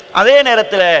தரக்கூடியது. அதே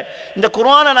நேரத்தில் இந்த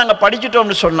குர்ஆனை நாங்கள்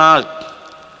படிச்சிட்டோம்னு சொன்னால்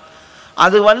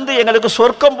அது எங்களுக்கு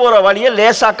சொர்க்கம் போகிற வழியை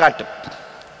லேசாக காட்டும்,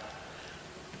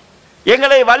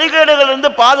 எங்களை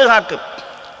வழிகேடுகளிலிருந்து பாதுகாக்கும்.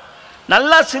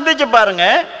 நல்லா சிந்திச்சு பாருங்க.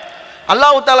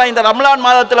 அல்லாஹ் தஆலா இந்த ரமலான்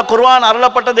மாதத்தில் குர்ஆன்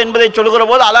அருளப்பட்டது என்பதை சொல்கிற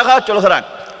போது அழகா சொல்கிறான்,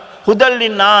 ஹுதல்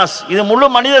லின்னாஸ், இது முழு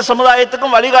மனித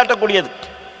சமுதாயத்துக்கும் வழிகாட்டக்கூடியது.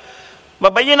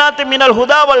 பையினாத்தி மினல்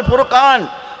ஹுதா வல் ஃபுர்கான்,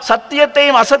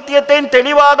 சத்தியத்தையும் அசத்தியத்தையும்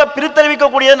தெளிவாக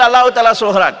பிரித்தறிவிக்கக்கூடியது அல்லாஹ் தஆலா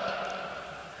சொல்கிறான்.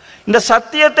 இந்த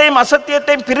சத்தியத்தையும்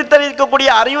அசத்தியத்தையும் பிரித்தறிவிக்கக்கூடிய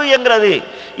அறிவு என்கிறது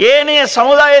ஏனைய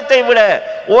சமுதாயத்தை விட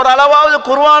ஓரளவாவது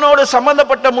குர்ஆனோடு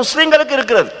சம்பந்தப்பட்ட முஸ்லிம்களுக்கு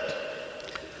இருக்கிறது.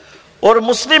 ஒரு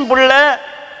முஸ்லிம் புள்ள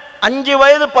 5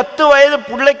 வயது 10 வயது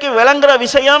பிள்ளைக்கு விளங்குற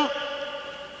விஷயம்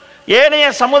ஏனைய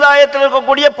சமுதாயத்தில்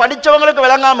இருக்கக்கூடிய படித்தவங்களுக்கு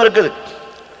விளங்காமல் இருக்குது.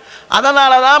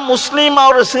 அதனால தான் முஸ்லீம்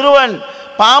ஒரு சிறுவன்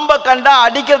பாம்பை கண்டா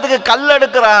அடிக்கிறதுக்கு கல்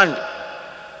எடுக்கிறான்.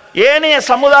 ஏனைய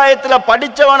சமுதாயத்தில்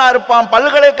படித்தவனா இருப்பான்,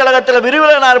 பல்கலைக்கழகத்தில்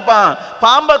விரிவுலனா இருப்பான்,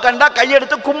 பாம்பை கண்டா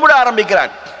கையெடுத்து கும்பிட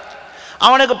ஆரம்பிக்கிறான்.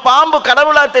 அவனுக்கு பாம்பு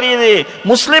கடவுளா தெரியுது,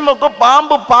 முஸ்லிமுக்கு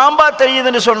பாம்பு பாம்பா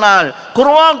தெரியுதுன்னு சொன்னால்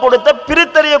குர்ஆன் கொடுத்த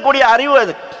பிரித்தறியக்கூடிய அறிவு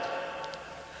அது.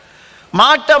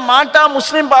 மாட்டா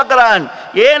முஸ்லிம் பார்க்கிறான்.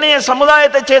 ஏனைய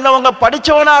சமுதாயத்தை சேர்ந்தவங்க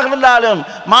படித்தவனாக இருந்தாலும்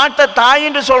மாட்டை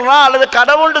தாயின்று சொல்றான் அல்லது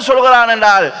கடவுள்னு சொல்கிறான்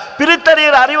என்றால்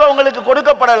பிரித்தறிகிற அறிவு அவங்களுக்கு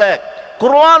கொடுக்கப்படலை.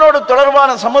 குர்ஆனோடு தொடர்பான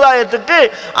சமுதாயத்துக்கு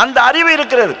அந்த அறிவு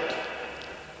இருக்கிறது.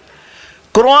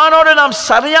 குர்ஆனோடு நாம்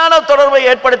சரியான தொடர்பை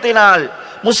ஏற்படுத்தினால்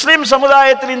முஸ்லிம்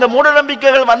சமுதாயத்தில் இந்த மூட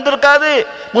நம்பிக்கைகள் வந்திருக்காது.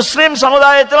 முஸ்லிம்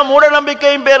சமுதாயத்தில் மூட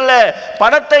நம்பிக்கையும் பேர்ல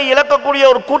பணத்தை இழக்கக்கூடிய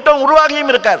ஒரு கூட்டம்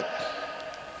உருவாகியும் இருக்காது.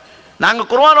 நாங்கள்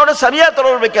குர்ஆனோட சரியா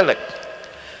தொடர்பு வைக்கல.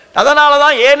 அதனால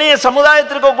தான் ஏனைய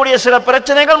சமுதாயத்தில் இருக்கக்கூடிய சில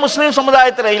பிரச்சனைகள் முஸ்லிம்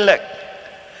சமுதாயத்தில் இல்லை.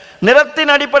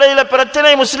 நிறத்தின் அடிப்படையில்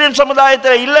பிரச்சனை முஸ்லிம்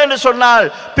சமுதாயத்தில் இல்லை என்று சொன்னால்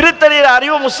பிரித்தறிகிற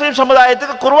அறிவு முஸ்லிம்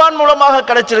சமுதாயத்துக்கு குர்ஆன் மூலமாக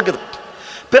கிடைச்சிருக்குது.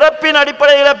 பிறப்பின்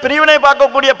அடிப்படையில் பிரிவினை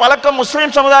பார்க்கக்கூடிய பழக்கம்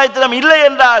முஸ்லிம் சமுதாயத்திடம் இல்லை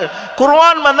என்றால்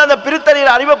குர்ஆன் அந்த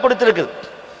பிரித்தறிகிற அறிவை கொடுத்திருக்குது.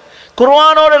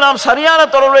 குர்ஆனோடு நாம் சரியான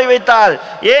தொடர்பை வைத்தால்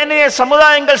ஏனைய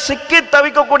சமுதாயங்கள் சிக்கி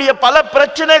தவிக்கக்கூடிய பல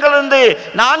பிரச்சனைகளிலிருந்து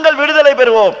நாங்கள் விடுதலை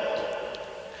பெறுவோம்.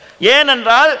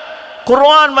 ஏனென்றால்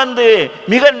குர்ஆன்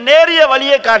மிக நேரிய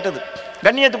வழியை காட்டுது.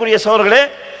 கண்ணியத்துக்குரிய சகோதரர்களே,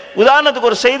 உதாரணத்துக்கு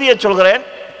ஒரு செய்தியை சொல்கிறேன்.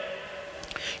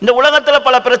 இந்த உலகத்தில்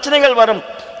பல பிரச்சனைகள் வரும்.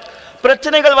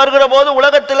 பிரச்சனைகள் வருகிற போது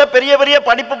உலகத்தில் பெரிய பெரிய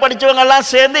படிப்பு படித்தவங்க எல்லாம்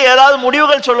சேர்ந்து ஏதாவது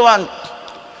முடிவுகள் சொல்லுவாங்க.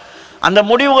 அந்த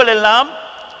முடிவுகள் எல்லாம்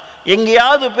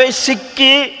எங்கேயாவது போய்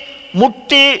சிக்கி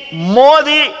முட்டி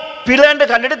மோதி பிளண்டு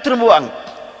கண்டுட்டு திரும்புவாங்க.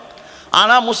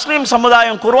 ஆனால் முஸ்லீம்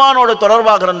சமுதாயம் குர்ஆனோடு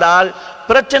தொடர்பாக இருந்தால்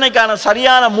பிரச்சனைக்கான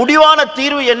சரியான முடிவான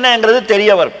தீர்வு என்னங்கிறது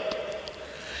தெரிய வரும்.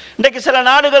 இன்றைக்கு சில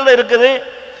நாடுகளில் இருக்குது.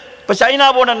 இப்போ சைனா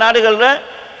போன்ற நாடுகளில்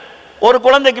ஒரு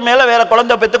குழந்தைக்கு மேலே வேற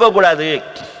குழந்தை பெற்றுக்க கூடாது.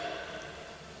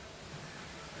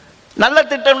 நல்ல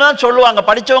திட்டம்னு தான் சொல்லுவாங்க,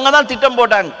 படித்தவங்க தான் திட்டம்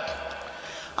போட்டாங்க.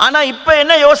 ஆனால் இப்போ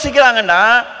என்ன யோசிக்கிறாங்கன்னா,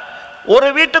 ஒரு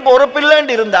வீட்டுக்கு ஒரு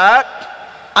பிள்ளைன்னு இருந்தால்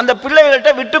அந்த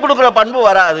பிள்ளைகள்கிட்ட விட்டு கொடுக்குற பண்பு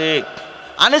வராது,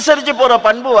 அனுசரித்து போகிற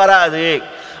பண்பு வராது,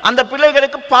 அந்த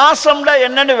பிள்ளைகளுக்கு பாசம்னா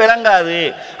என்னன்னு விளங்காது,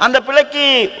 அந்த பிள்ளைக்கு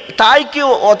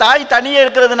தாய் தனியே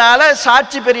இருக்கிறதுனால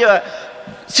சாட்சி பெரிய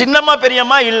சின்னம்மா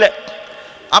பெரியம்மா இல்லை,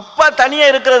 அப்பா தனியே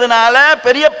இருக்கிறதுனால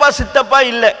பெரியப்பா சித்தப்பா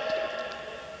இல்லை,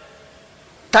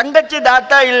 தங்கச்சி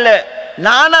தாத்தா இல்லை,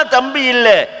 நானா தம்பி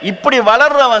இல்லை, இப்படி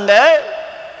வளர்றவங்க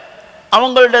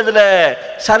அவங்களோட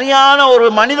சரியான ஒரு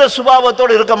மனித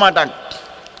சுபாவத்தோடு இருக்க மாட்டாங்க.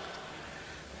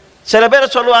 சில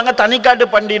பேர் சொல்லுவாங்க தனிக்காட்டு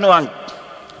பண்டின்னுவாங்க.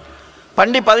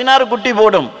 பண்டி 16 குட்டி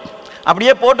போடும்,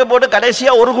 அப்படியே போட்டு போட்டு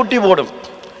கடைசியாக ஒரு குட்டி போடும்.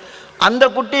 அந்த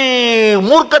குட்டி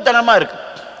மூர்க்கத்தனமாக இருக்கு,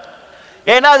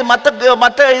 ஏன்னா அது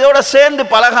மற்ற இதோட சேர்ந்து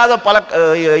பழகாத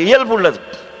இயல்பு உள்ளது.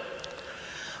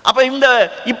 அப்போ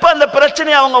இப்போ அந்த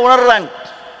பிரச்சனையை அவங்க உணர்றாங்க.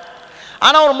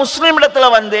 ஆனால் ஒரு முஸ்லீம் இடத்துல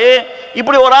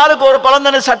இப்படி ஒரு ஆளுக்கு ஒரு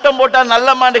குழந்தைன்னு சட்டம் போட்டால்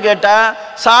நல்லமான்னு கேட்டால்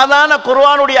சாதாரண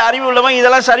குர்ஆனுடைய அறிவு உள்ளவன்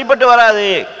இதெல்லாம் சரிப்பட்டு வராது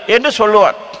என்று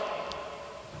சொல்லுவான்.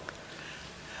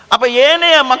 அப்போ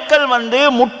ஏனைய மக்கள்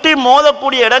முட்டி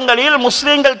மோதக்கூடிய இடங்களில்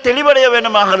முஸ்லீம்கள் தெளிவடைய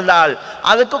வேண்டுமாக இருந்தால்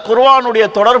அதுக்கு குர்ஆனுடைய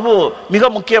தொடர்பு மிக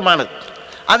முக்கியமானது.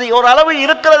 அது ஒரு அளவு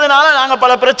இருக்கிறதுனால நாங்கள்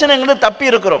பல பிரச்சனைகள்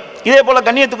தப்பி இருக்கிறோம். இதே போல்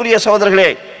கண்ணியத்துக்குரிய சகோதரர்களே,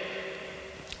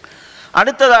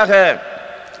 அடுத்ததாக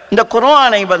இந்த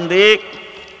குர்ஆனை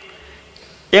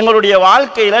எங்களுடைய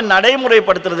வாழ்க்கையில்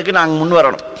நடைமுறைப்படுத்துறதுக்கு நாங்கள் முன்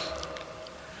வரணும்.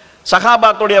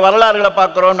 சஹாபாக்களுடைய வரலாறுகளை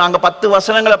பார்க்குறோம், நாங்கள் 10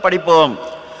 வசனங்களை படிப்போம்,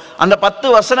 அந்த 10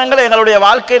 வசனங்களை எங்களுடைய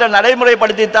வாழ்க்கையில்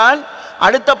நடைமுறைப்படுத்தித்தான்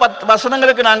அடுத்த 10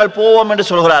 வசனங்களுக்கு நாங்கள் போவோம் என்று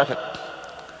சொல்கிறார்கள்.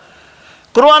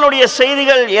 குர்ஆனுடைய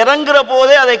செய்திகள் இறங்குற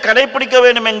போதே அதை கடைபிடிக்க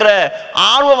வேண்டும் என்கிற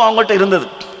ஆர்வம் அவங்கள்ட்ட இருந்தது.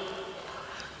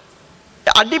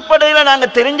 அடிப்படையில்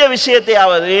நாங்கள் தெரிஞ்ச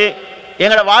விஷயத்தையாவது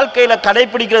எங்களோட வாழ்க்கையில்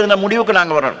கடைபிடிக்கிறதுன முடிவுக்கு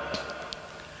நாங்கள் வரணும்.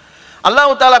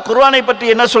 அல்லாஹ் தஆலா குர்ஆனை பற்றி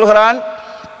என்ன சொல்கிறான்?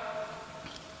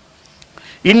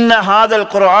 இன்ன ஹாதல்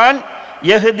குர்ஆன்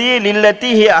யஹ்தி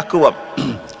லில்லதி ஹி அக்வம்.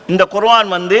 இந்த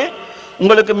குர்ஆன்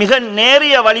உங்களுக்கு மிக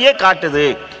நேரிய வழியை காட்டுது.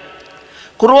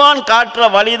 குர்ஆன் காட்டுற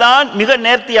வழிதான் மிக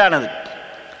நேர்த்தியானது.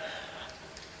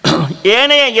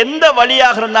 ஏனைய எந்த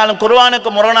வழியாக இருந்தாலும் குர்ஆனுக்கு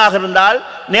முரணாக இருந்தால்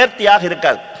நேர்த்தியாக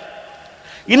இருக்காது.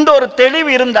 இந்த ஒரு தெளிவு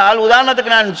இருந்தால்,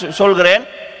 உதாரணத்துக்கு நான் சொல்கிறேன்,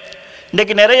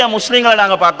 இன்றைக்கு நிறைய முஸ்லீம்களை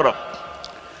நாங்கள் பார்க்குறோம்,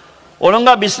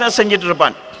 ஒழுங்காக பிஸ்னஸ் செஞ்சுட்டு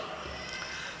இருப்பான்,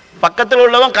 பக்கத்தில்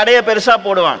உள்ளவன் கடையை பெருசாக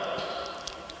போடுவான்,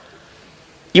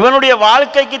 இவனுடைய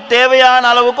வாழ்க்கைக்கு தேவையான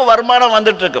அளவுக்கு வருமானம்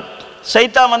வந்துட்டு இருக்கும்.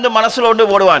 சைத்தான் மனசில்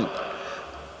ஒன்று போடுவான்,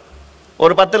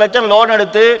 ஒரு 10 லட்சம் லோன்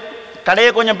எடுத்து கடையை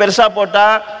கொஞ்சம் பெருசாக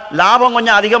போட்டால் லாபம்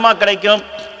கொஞ்சம் அதிகமாக கிடைக்கும்,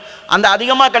 அந்த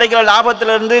அதிகமாக கிடைக்கிற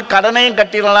லாபத்திலிருந்து கடனையும்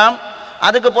கட்டிடலாம்,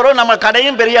 அதுக்கு பிறகு நம்ம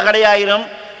கடையும் பெரிய கடையாயிரும்,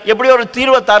 எப்படி ஒரு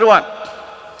தீர்வை தருவான்.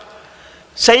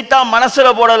 சைத்தான்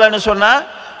மனசில் போடலைன்னு சொன்னால்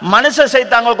மனுஷ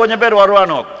சைத்தாங்க கொஞ்சம் பேர்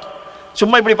வருவானோ,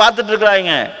 சும்மா இப்படி பார்த்துட்டு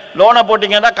இருக்கிறாங்க, லோனை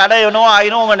போட்டிங்கன்னா கடை என்னமோ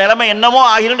ஆகிரும், உங்கள் நிலைமை என்னமோ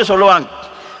ஆகிரும்னு சொல்லுவாங்க.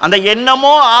 அந்த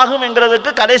என்னமோ ஆகும்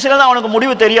என்கிறதுக்கு கடைசியில் தான் அவனுக்கு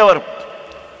முடிவு தெரிய வரும்.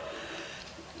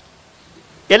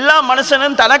 எல்லா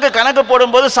மனுஷனும் தனக்கு கணக்கு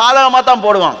போடும்போது சாதகமாக தான்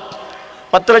போடுவான்.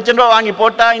 10 லட்சம் ரூபா வாங்கி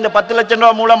போட்டால் இந்த 10 லட்சம்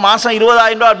ரூபா மூலம் மாதம்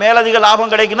 20,000 ரூபா மேலதிக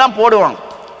லாபம் கிடைக்கும் தான் போடுவான்.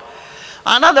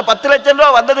 ஆனால் அந்த 10 லட்சம் ரூபா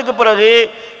வந்ததுக்கு பிறகு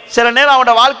சில நேரம்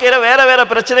அவனோட வாழ்க்கையில் வேறு வேறு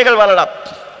பிரச்சனைகள் வரலாம்,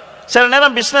 சில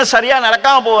நேரம் பிஸ்னஸ் சரியாக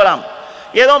நடக்காமல் போகலாம்,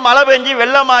 ஏதோ மழை பெஞ்சு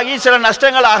வெள்ளமாகி சில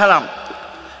நஷ்டங்கள் ஆகலாம்.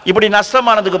 இப்படி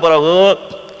நஷ்டமானதுக்கு பிறகு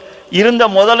இருந்த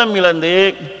முதலும் இழந்து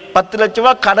 10 லட்ச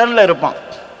ரூபா கடனில் இருப்பான்.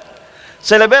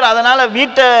 சில பேர் அதனால்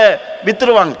வீட்டை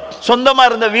விற்றுருவாங்க, சொந்தமாக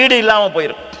இருந்த வீடு இல்லாமல்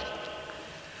போயிடும்.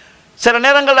 சில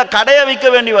நேரங்களில் கடையை விற்க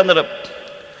வேண்டி வந்துடும்,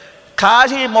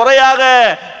 காசி முறையாக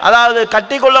அதாவது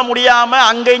கட்டி கொள்ள முடியாமல்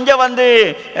அங்கே இங்கே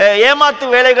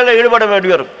ஏமாத்து வேலைகளில் ஈடுபட வேண்டி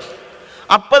வரும்.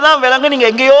 அப்போ தான் விலங்கு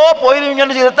நீங்கள் எங்கேயோ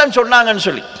போயிருவீங்கன்னு இதைத்தான் சொன்னாங்கன்னு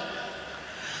சொல்லி.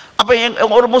 அப்போ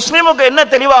ஒரு முஸ்லீமுக்கு என்ன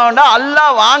தெளிவாகண்டா,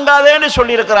 அல்லாஹ் வாங்காதேன்னு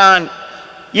சொல்லியிருக்கிறான்,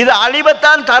 இது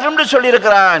அழிவைத்தான் தரும்னு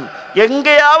சொல்லியிருக்கிறான்,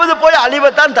 எங்கேயாவது போய்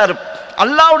அழிவைத்தான் தரும்,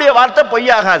 அல்லாஹ்வுடைய வார்த்தை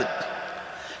பொய்யாகாது.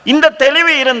 இந்த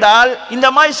தெளிவு இருந்தால் இந்த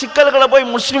மாதிரி சிக்கல்களை போய்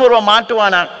முஸ்லீம் ஒருவன்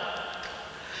மாட்டுவானான்.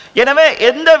 எனவே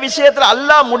எந்த விஷயத்தில்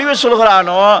அல்லாஹ் முடிவு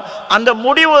சொல்கிறானோ அந்த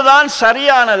முடிவு தான்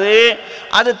சரியானது.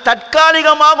 அது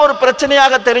தற்காலிகமாக ஒரு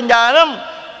பிரச்சனையாக தெரிஞ்சாலும்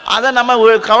அதை நம்ம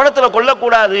கவனத்தில்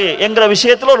கொள்ளக்கூடாது என்கிற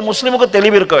விஷயத்தில் ஒரு முஸ்லீமுக்கு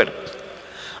தெளிவு இருக்க வேண்டும்.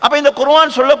 அப்போ இந்த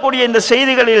குர்ஆன் சொல்லக்கூடிய இந்த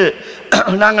செய்திகளில்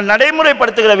நாங்கள்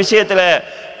நடைமுறைப்படுத்துகிற விஷயத்தில்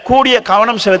கூடிய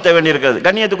கவனம் செலுத்த வேண்டியிருக்கிறது.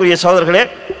 கண்ணியத்துக்குரிய சகோதரர்களே,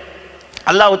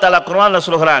 அல்லாஹ் தஆலா குர்ஆனில்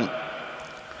சொல்கிறான்,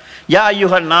 யா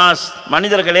அய்யுஹன் நாஸ்,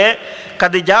 மனிதர்களே,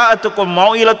 கத் ஜாஅத்துக்கும்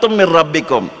மௌஇலத்தும் மிர்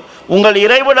ரப்பிக்கும், உங்கள்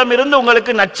இறைவனிடமிருந்து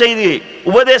உங்களுக்கு நற்செய்தி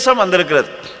உபதேசம் வந்திருக்கிறது.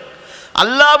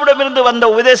 அல்லாஹ்விடமிருந்து வந்த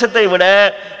உபதேசத்தை விட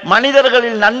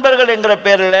மனிதர்களின் நண்பர்கள் என்கிற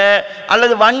பேரில்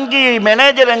அல்லது வங்கி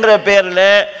மேனேஜர் என்கிற பேரில்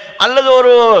அல்லது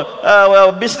ஒரு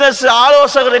பிஸ்னஸ்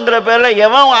ஆலோசகர் என்கிற பேரில்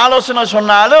எவன் ஆலோசனை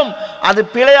சொன்னாலும் அது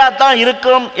பிழையாத்தான்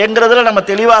இருக்கும் என்கிறதுல நம்ம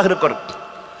தெளிவாக இருக்கிறோம்.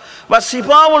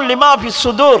 வசிஃபாவுல் லிமா ஃபி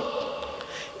சுதூர்,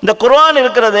 இந்த குர்ஆன்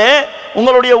இருக்கிறது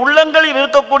உங்களுடைய உள்ளங்களில்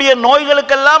இருக்கக்கூடிய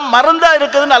நோய்களுக்கெல்லாம் மருந்தாக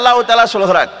இருக்குதுன்னு அல்லாஹ் தஆலா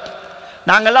சொல்கிறார்.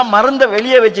 நாங்கள்லாம் மருந்தை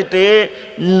வெளியே வச்சுட்டு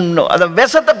அதை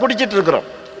விஷத்தை குடிச்சிட்டு இருக்கிறோம்.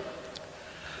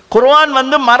 குர்ஆன்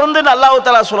மருந்துன்னு அல்லாஹ்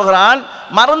தஆலா சொல்கிறான்.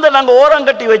 மருந்தை நாங்கள் ஓரம்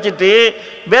கட்டி வச்சுட்டு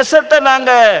விஷத்தை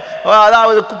நாங்கள்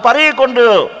அதாவது பருகி கொண்டு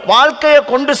வாழ்க்கையை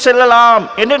கொண்டு செல்லலாம்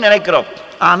என்று நினைக்கிறோம்.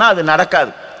 ஆனால் அது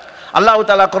நடக்காது. அல்லாஹ்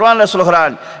தஆலா குர்ஆன்ல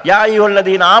சொல்கிறான், யா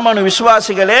அய்யுஹல்லதீன ஆமனு,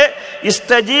 விசுவாசிகளே,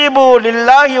 இஸ்தஜீபு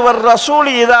லில்லாஹி வர்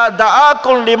ரசூலி இதா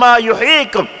தஆக்கும் லிமா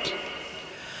யுஹீக்கும்,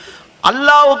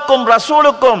 அல்லாஹ்வுக்கும்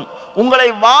ரசூலுக்கும் உங்களை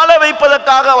வாழ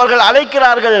வைப்பதற்காக அவர்கள்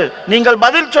அழைக்கிறார்கள், நீங்கள்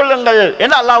பதில் சொல்லுங்கள்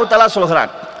என்று அல்லாஹ் தஆலா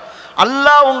சொல்கிறான்.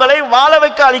 அல்லாஹ் உங்களை வாழ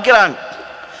வைக்க அழைக்கிறான்.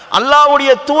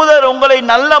 அல்லாஹ்வுடைய தூதர் உங்களை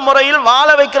நல்ல முறையில் வாழ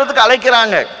வைக்கிறதுக்கு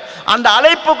அழைக்கிறாங்க. அந்த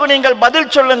அழைப்புக்கு நீங்கள்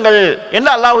பதில் சொல்லுங்கள்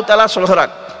என்று அல்லாஹ் தஆலா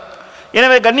சொல்கிறான்.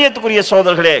 எனவே கண்ணியத்துக்குரிய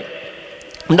சகோதரர்களே,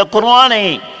 இந்த குர்ஆனை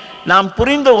நாம்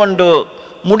புரிந்து கொண்டு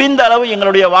முடிந்த அளவு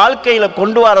எங்களுடைய வாழ்க்கையில்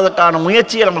கொண்டு வரதுக்கான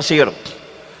முயற்சியை நம்ம செய்யணும்.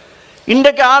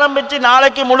 இன்றைக்கு ஆரம்பித்து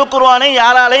நாளைக்கு முழு குர்ஆனை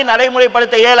யாராலையும்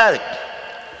நடைமுறைப்படுத்த இயலாது.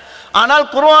 ஆனால்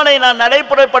குர்ஆனை நான்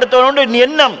நடைமுறைப்படுத்தணும்னு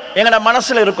எண்ணம் எங்களோட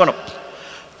மனசில் இருக்கணும்.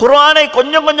 குர்ஆனை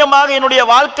கொஞ்சம் கொஞ்சமாக என்னுடைய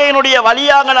வாழ்க்கையினுடைய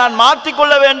வழியாக நான்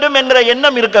மாற்றிக்கொள்ள வேண்டும் என்கிற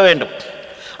எண்ணம் இருக்க வேண்டும்.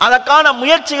 அதற்கான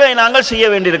முயற்சிகளை நாங்கள் செய்ய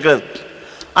வேண்டியிருக்கிறது.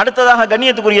 அடுத்ததாக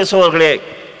கண்ணியத்துக்குரிய சகோதரர்களே,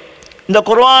 இந்த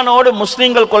குர்ஆனோடு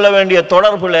முஸ்லீம்கள் கொள்ள வேண்டிய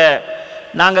தொடர்புல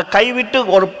நாங்கள்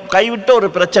கைவிட்ட ஒரு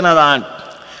பிரச்சனை தான்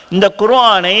இந்த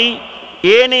குர்ஆனை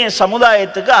ஏனைய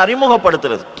சமுதாயத்துக்கு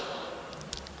அறிமுகப்படுத்துறது.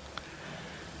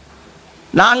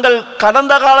 நாங்கள்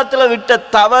கடந்த காலத்தில் விட்ட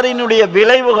தவறினுடைய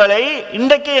விளைவுகளை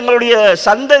இன்றைக்கு எங்களுடைய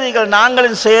சந்ததிகள்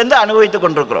நாங்களும் சேர்ந்து அனுபவித்துக்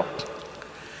கொண்டிருக்கிறோம்.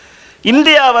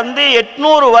 இந்தியா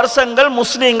 800 வருஷங்கள்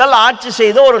முஸ்லீம்கள் ஆட்சி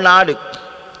செய்த ஒரு நாடு.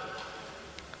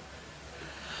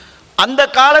 அந்த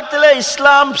காலத்தில்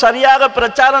இஸ்லாம் சரியாக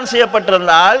பிரச்சாரம்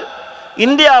செய்யப்பட்டிருந்தால்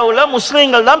இந்தியாவில்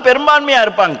முஸ்லீம்கள் தான் பெரும்பான்மையாக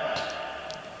இருப்பாங்க.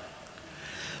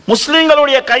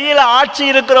 முஸ்லீம்களுடைய கையில் ஆட்சி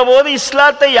இருக்கிற போது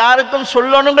இஸ்லாத்தை யாருக்கும்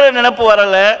சொல்லணுங்கிற நினைப்பு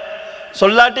வரல.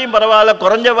 சொல்லாட்டியும் பரவாயில்ல,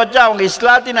 குறைஞ்சபட்சம் அவங்க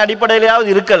இஸ்லாத்தின் அடிப்படையிலாவது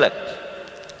இருக்கல.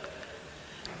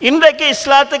 இன்றைக்கு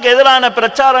இஸ்லாத்துக்கு எதிரான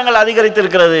பிரச்சாரங்கள்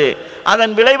அதிகரித்திருக்கிறது.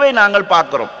 அதன் விளைவை நாங்கள்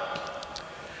பார்க்கிறோம்.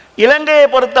 இலங்கையை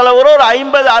பொறுத்தளவு ஒரு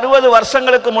 50-60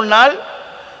 வருஷங்களுக்கு முன்னால்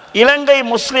இலங்கை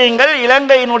முஸ்லீம்கள்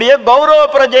இலங்கையினுடைய கௌரவ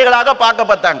பிரஜைகளாக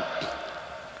பார்க்கப்பட்டாங்க.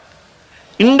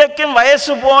 இன்றைக்கும்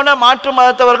வயசு போன மாற்று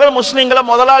மதத்தவர்கள் முஸ்லீம்களை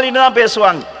முதலாளின்னு தான்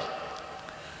பேசுவாங்க.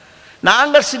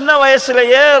 நாங்கள் சின்ன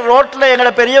வயசுலேயே ரோட்டில்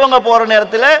எங்களை பெரியவங்க போகிற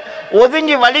நேரத்தில்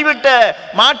ஒதுங்கி வழிவிட்ட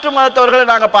மாற்று மதத்தவர்களை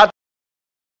நாங்கள் பார்த்து,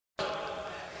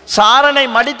 சாரணை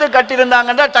மடித்து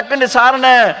கட்டியிருந்தாங்கன்னா டக்குன்னு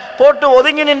சாரணை போட்டு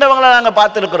ஒதுங்கி நின்றவங்களை நாங்கள்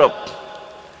பார்த்துருக்கிறோம்.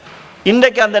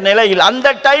 இன்றைக்கு அந்த நிலையில் அந்த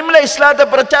டைமில் இஸ்லாத்தை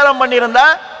பிரச்சாரம் பண்ணியிருந்தா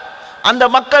அந்த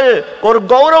மக்கள் ஒரு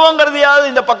கௌரவங்கிறதையாவது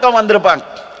இந்த பக்கம் வந்திருப்பாங்க.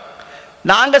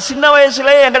 நாங்கள் சின்ன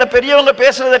வயசுல எங்களோட பெரியவங்க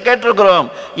பேசுறதை கேட்டிருக்கிறோம்.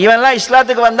 இவன்லாம்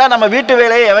இஸ்லாத்துக்கு வந்தால் நம்ம வீட்டு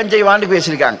வேலையை எவன் செய்வான்னு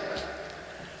பேசியிருக்காங்க.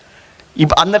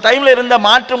 இப்போ அந்த டைமில் இருந்த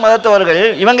மாற்று மதத்தவர்கள்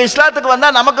இவங்க இஸ்லாத்துக்கு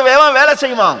வந்தால் நமக்கு வேலை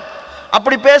செய்வான்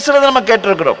அப்படி பேசுறதை நம்ம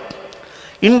கேட்டிருக்கிறோம்.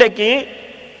 இன்றைக்கு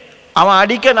அவன்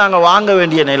அடிக்க நாங்கள் வாங்க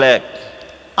வேண்டிய நிலை,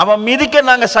 அவன் மிதிக்க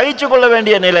நாங்கள் சகிச்சு கொள்ள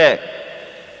வேண்டிய நிலை,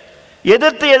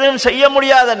 எதிர்த்து எதுவும் செய்ய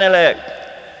முடியாத நிலை,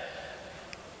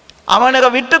 அவனுக்கு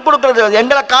விட்டு கொடுக்கறது,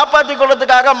 எங்களை காப்பாற்றி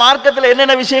கொள்றதுக்காக மார்க்கத்தில்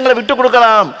என்னென்ன விஷயங்களை விட்டு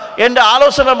கொடுக்கலாம் என்று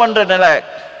ஆலோசனை பண்ற நிலை.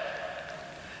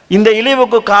 இந்த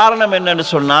இழிவுக்கு காரணம் என்னன்னு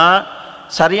சொன்னா,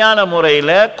 சரியான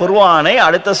முறையில் குர்ஆனை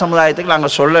அடுத்த சமுதாயத்துக்கு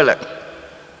நாங்கள் சொல்லலை.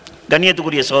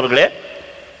 கண்ணியத்துக்குரிய சகோதரர்களே,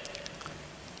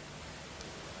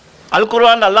 அல்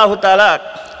குர்ஆன் அல்லாஹு தஆலா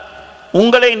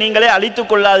உங்களை நீங்களே அழித்துக்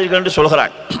கொள்ளாதீர்கள் என்று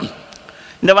சொல்கிறான்.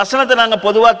 இந்த வசனத்தை நாங்கள்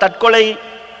பொதுவாக தற்கொலை,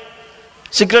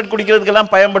 சிகரெட்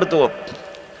குடிக்கிறதுக்கெல்லாம் பயன்படுத்துவோம்.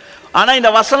 ஆனால் இந்த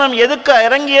வசனம் எதுக்கு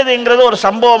இறங்கியதுங்கிறது ஒரு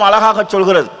சம்பவம் அழகாக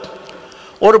சொல்கிறது.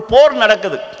 ஒரு போர்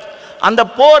நடக்குது. அந்த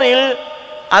போரில்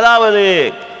அதாவது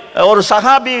ஒரு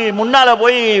சஹாபி முன்னால்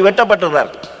போய்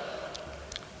வெட்டப்பட்டுறார்.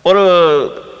 ஒரு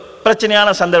பிரச்சனையான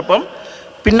சந்தர்ப்பம்,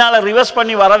 பின்னால் ரிவர்ஸ்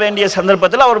பண்ணி வர வேண்டிய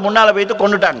சந்தர்ப்பத்தில் அவர் முன்னால் போய்த்து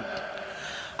கொண்டுட்டாங்க.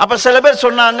 அப்போ சில பேர்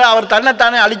சொன்னாங்க, அவர்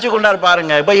தன்னைத்தானே அழிச்சு கொண்டார்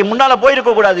பாருங்க, இப்போ முன்னால்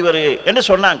போயிருக்கக்கூடாது இவர் என்று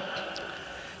சொன்னாங்க.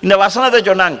 இந்த வசனத்தை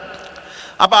சொன்னாங்க.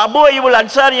 அப்போ அபு அய்யூபுல்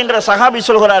அன்சாரி என்கிற சஹாபி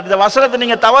சொல்கிறார், இந்த வசனத்தை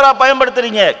நீங்கள் தவறாக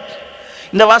பயன்படுத்துறீங்க.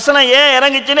 இந்த வசனம் ஏன்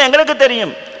இறங்கிச்சுன்னு எங்களுக்கு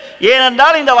தெரியும்.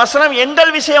 ஏனென்றால் இந்த வசனம்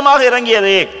எங்கள் விஷயமாக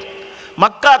இறங்கியது.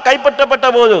 மக்கா கைப்பற்றப்பட்ட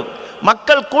போது,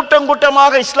 மக்கள் கூட்டம்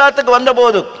கூட்டமாக இஸ்லாத்துக்கு வந்த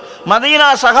போது, மதீனா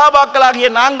சஹாபாக்களாகிய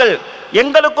நாங்கள்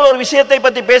எங்களுக்குள் ஒரு விஷயத்தை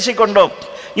பற்றி பேசிக்கொண்டோம்.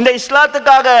 இந்த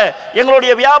இஸ்லாத்துக்காக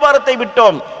எங்களுடைய வியாபாரத்தை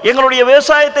விட்டோம், எங்களுடைய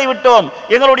விவசாயத்தை விட்டோம்,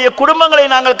 எங்களுடைய குடும்பங்களை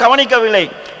நாங்கள் கவனிக்கவில்லை.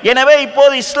 எனவே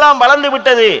இப்போது இஸ்லாம் வளர்ந்து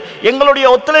விட்டது, எங்களுடைய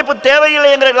ஒத்துழைப்பு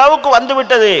தேவையில்லை என்ற அளவுக்கு வந்து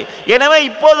விட்டது. எனவே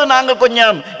இப்போது நாங்கள்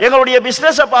கொஞ்சம் எங்களுடைய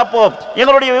பிஸ்னஸை பார்ப்போம்,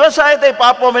 எங்களுடைய விவசாயத்தை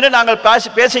பார்ப்போம் என்று நாங்கள்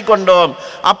பேசிக்கொண்டோம்.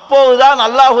 அப்போதுதான்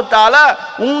அல்லாஹு தஆலா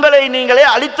உங்களை நீங்களே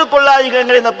அழித்துக்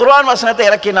கொள்ளாதீர்கள் இந்த குர்ஆன் வசனத்தை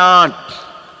இறக்கினான்.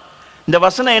 இந்த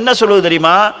வசனம் என்ன சொல்லுவது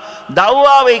தெரியுமா?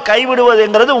 தவ்வாவை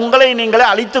கைவிடுவதுங்கிறது உங்களை நீங்களே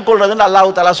அழித்துக் கொள்வதுன்னு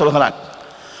அல்லாஹ் தஆலா சொல்கிறான்.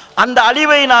 அந்த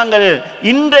அழிவை நாங்கள்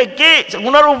இன்றைக்கு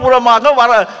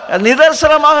உணர்வுபூர்வமாக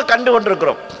நிதர்சனமாக கண்டு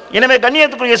கொண்டிருக்கிறோம். எனவே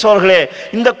கண்ணியத்துக்குரிய சகோதரர்களே,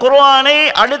 இந்த குர்ஆனை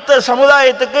அடுத்த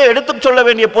சமுதாயத்துக்கு எடுத்துச் சொல்ல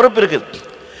வேண்டிய பொறுப்பு இருக்குது.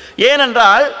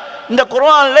 ஏனென்றால் இந்த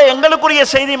குர்ஆனில் எங்களுக்குரிய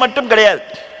செய்தி மட்டும் கிடையாது.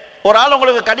 ஒரு ஆள்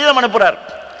உங்களுக்கு கடிதம் அனுப்புகிறார்,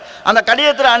 அந்த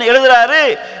கடிதத்தில் எழுதுறாரு,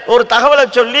 ஒரு தகவலை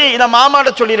சொல்லி இதை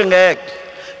மாமாட்ட சொல்லிடுங்க,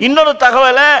 இன்னொரு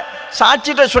தகவலை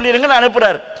சாட்சிட்ட சொல்லிடுங்கன்னு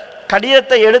அனுப்புகிறார்.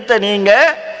 கடிதத்தை எடுத்த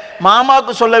நீங்கள்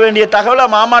மாமாவுக்கு சொல்ல வேண்டிய தகவலை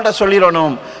மாமாட்ட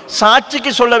சொல்லிடணும்,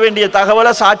 சாட்சிக்கு சொல்ல வேண்டிய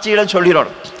தகவலை சாட்சியிடம்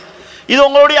சொல்லிடணும். இது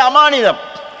உங்களுடைய அமானிதம்.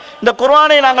 இந்த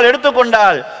குர்ஆனை நாங்கள்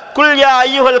எடுத்துக்கொண்டால் குல் யா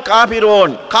ஐயுஹல்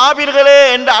காபிரோன், காபிர்களே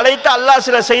என்று அழைத்து அல்லாஹ்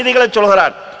சில செய்திகளை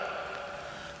சொல்கிறான்.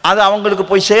 அது அவங்களுக்கு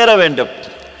போய் சேர வேண்டும்.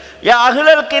 யா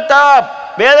அஹ்லல் கிதாப்,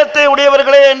 வேதத்தை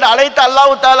உடையவர்களே என்று அழைத்து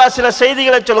அல்லாஹ் தஆலா சில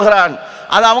செய்திகளை சொல்கிறான்.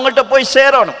 அது அவங்கள்ட்ட போய்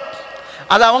சேரணும்,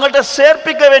 அது அவங்கள்ட்ட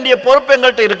சேர்ப்பிக்க வேண்டிய பொறுப்பு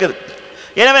எங்கள்கிட்ட இருக்குது.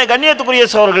 எனவே கண்ணியத்துக்குரிய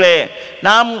சகோதரர்களே,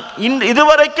 நாம்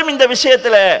இதுவரைக்கும் இந்த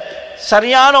விஷயத்தில்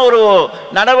சரியான ஒரு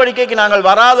நடவடிக்கைக்கு நாங்கள்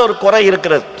வராத ஒரு குறை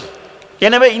இருக்கிறது.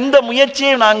 எனவே இந்த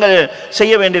முயற்சியை நாங்கள்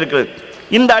செய்ய வேண்டியிருக்கிறது.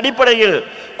 இந்த அடிப்படையில்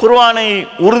குர்ஆனை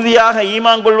உறுதியாக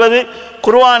ஈமான் கொள்வது,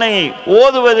 குர்ஆனை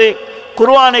ஓதுவது,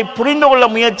 குர்ஆனை புரிந்து கொள்ள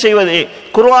முயற்சி செய்வது,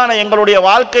 குர்ஆனை எங்களுடைய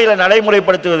வாழ்க்கையில்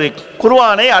நடைமுறைப்படுத்துவது,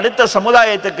 குர்ஆனை அடுத்த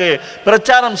சமுதாயத்துக்கு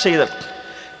பிரச்சாரம் செய்தல்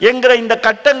என்கிற இந்த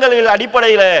கட்டங்களில்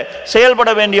அடிப்படையில் செயல்பட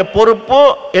வேண்டிய பொறுப்பு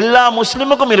எல்லா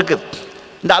முஸ்லிமுக்கும் இருக்குது.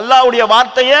 இந்த அல்லாஹ்வுடைய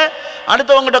வார்த்தையை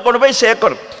அடுத்தவங்ககிட்ட கொண்டு போய்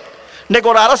சேர்க்கணும்.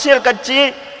 இன்றைக்கு ஒரு அரசியல் கட்சி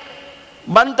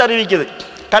பந்த் அறிவிக்குது,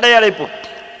 கடையடைப்பு.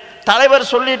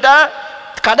 தலைவர் சொல்லிட்டா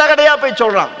கடையாக போய்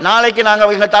சொல்கிறான், நாளைக்கு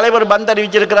நாங்கள் எங்கள் தலைவர் பந்த்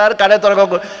அறிவிச்சிருக்கிறார்,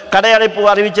 கடையடைப்பு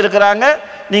அறிவிச்சிருக்கிறாங்க,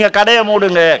 நீங்கள் கடையை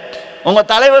மூடுங்க. உங்கள்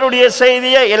தலைவருடைய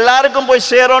செய்தியை எல்லாருக்கும் போய்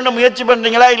சேரோன்னு முயற்சி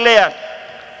பண்ணுறீங்களா இல்லையா?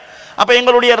 அப்போ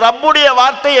எங்களுடைய ரப்புடைய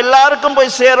வார்த்தை எல்லாருக்கும்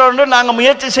போய் சேரோன்னு நாங்கள்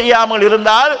முயற்சி செய்யாமல்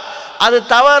இருந்தால் அது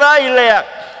தவறா இல்லையா?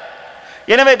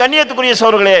 எனவே கண்ணியத்துக்குரிய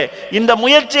சகோதரர்களே, இந்த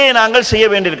முயற்சியை நாங்கள் செய்ய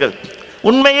வேண்டியிருக்கிறது.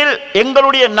 உண்மையில்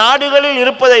எங்களுடைய நாடுகளில்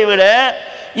இருப்பதை விட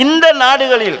இந்த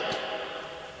நாடுகளில்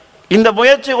இந்த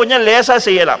முயற்சி கொஞ்சம் லேசாக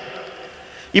செய்யலாம்.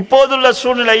 இப்போதுள்ள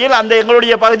சூழ்நிலையில் அந்த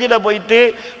எங்களுடைய பகுதியில் போயிட்டு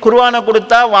குர்ஆனை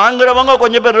கொடுத்தா வாங்குறவங்க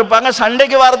கொஞ்சம் பேர் இருப்பாங்க,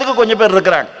 சண்டைக்கு வாரத்துக்கு கொஞ்சம் பேர்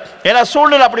இருக்கிறாங்க. ஏன்னா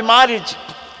சூழ்நிலை அப்படி மாறிடுச்சு.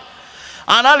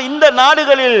 ஆனால் இந்த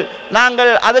நாடுகளில்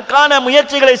நாங்கள் அதுக்கான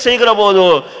முயற்சிகளை செய்கிற போது,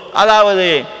 அதாவது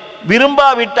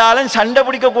விரும்பாவிட்டாலும் சண்டை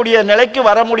பிடிக்கக்கூடிய நிலைக்கு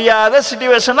வர முடியாத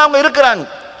சிச்சுவேஷன் அவங்க இருக்கிறாங்க.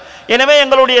 எனவே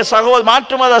எங்களுடைய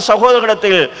மாற்று மத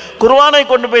சகோதரர்களிடத்தில் குர்ஆனை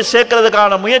கொண்டு போய்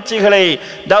சேர்க்கிறதுக்கான முயற்சிகளை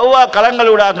தவ்வா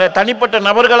களங்களூடாக தனிப்பட்ட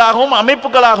நபர்களாகவும்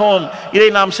அமைப்புகளாகவும் இதை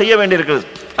நாம் செய்ய வேண்டியிருக்கிறது.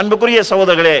 அன்புக்குரிய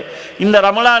சகோதரர்களே, இந்த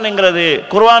ரமலான் என்கிறது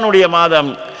குர்ஆனுடைய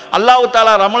மாதம். அல்லாஹ்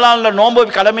தஆலா ரமலானில் நோன்பை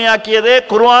கடமையாக்கியதே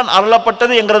குர்ஆன்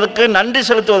அருளப்பட்டது என்கிறதுக்கு நன்றி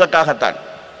செலுத்துவதற்காகத்தான்.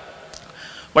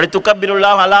 வலி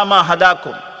துக்கப்பிருல்லாஹ் அலாமா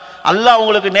ஹதாக்கும், அல்லாஹ்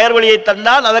உங்களுக்கு நேர்வழியை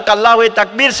தந்தான், அதற்கு அல்லாஹ்வை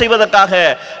தக்பீர் செய்வதற்காக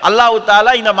அல்லாஹ்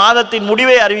தஆலா இந்த மாதத்தின்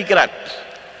முடிவை அறிவிக்கிறார்.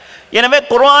 எனவே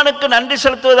குர்ஆனுக்கு நன்றி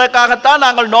செலுத்துவதற்காகத்தான்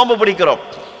நாங்கள் நோன்பு பிடிக்கிறோம்.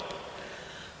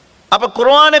 அப்போ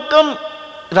குர்ஆனுக்கும்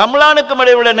ரமலானுக்கும்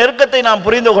இடையே உள்ள நெருக்கத்தை நாம்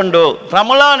புரிந்து கொண்டு,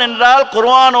 ரமலான் என்றால்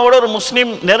குர்ஆனோடு ஒரு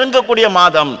முஸ்லீம் நெருங்கக்கூடிய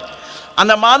மாதம்.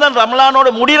 அந்த மாதம் ரமலானோடு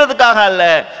முடிகிறதுக்காக அல்ல,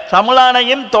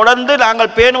 ரமலானையும் தொடர்ந்து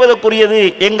நாங்கள் பேணுவதற்குரியது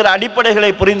என்கிற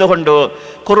அடிப்படைகளை புரிந்து கொண்டு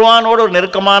குர்ஆனோடு ஒரு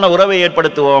நெருக்கமான உறவை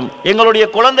ஏற்படுத்துவோம். எங்களுடைய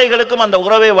குழந்தைகளுக்கும் அந்த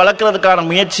உறவை வளர்க்கிறதுக்கான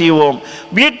முயற்சி செய்வோம்.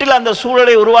 வீட்டில் அந்த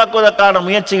சூழலை உருவாக்குவதற்கான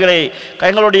முயற்சிகளை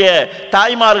எங்களுடைய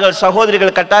தாய்மார்கள்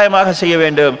சகோதரிகள் கட்டாயமாக செய்ய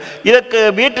வேண்டும். இதற்கு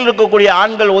வீட்டில் இருக்கக்கூடிய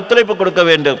ஆண்கள் ஒத்துழைப்பு கொடுக்க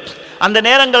வேண்டும். அந்த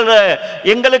நேரங்களில்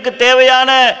எங்களுக்கு தேவையான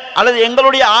அல்லது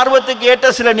எங்களுடைய ஆர்வத்துக்கு ஏற்ற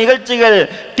சில நிகழ்ச்சிகள்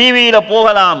டிவியில்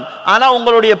போகலாம். ஆனால்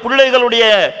உங்களுடைய பிள்ளைகளுடைய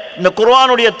இந்த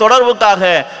குர்ஆனுடைய தொடர்புக்காக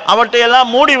அவற்றையெல்லாம்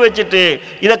மூடி வச்சுட்டு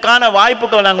இதற்கான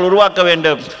வாய்ப்புகளை நாங்கள் உருவாக்க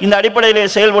வேண்டும். இந்த அடிப்படையிலே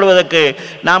செயல்படுவதற்கு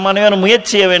நாம் அனைவரும்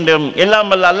முயற்சி செய்ய வேண்டும்.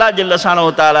 எல்லாம் வல்ல அல்லாஹ் ஜல்ல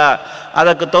ஷானஹு தஆலா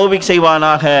அதற்கு தௌஃபீக்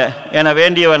செய்வானாக என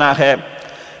வேண்டியவனாக,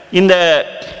 இந்த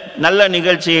நல்ல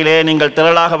நிகழ்ச்சியிலே நீங்கள்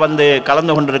திரளாக வந்து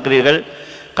கலந்து கொண்டிருக்கிறீர்கள்.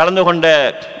 கலந்து கொண்ட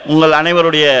உங்கள்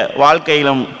அனைவருடைய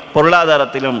வாழ்க்கையிலும்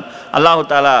பொருளாதாரத்திலும் அல்லாஹு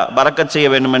தாலா பரக்கத் செய்ய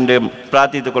வேண்டும் என்று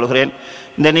பிரார்த்தித்துக் கொள்கிறேன்.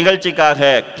 இந்த நிகழ்ச்சிக்காக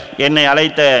என்னை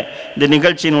அழைத்த இந்த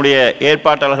நிகழ்ச்சியினுடைய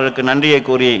ஏற்பாட்டாளர்களுக்கு நன்றியை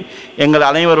கூறி எங்கள்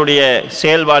அனைவருடைய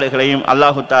செயல்பாடுகளையும்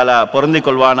அல்லாஹு தாலா பொருந்திக்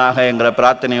கொள்வானாக என்கிற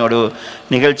பிரார்த்தனையோடு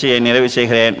நிகழ்ச்சியை நிறைவு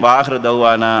செய்கிறேன். வாஹிரு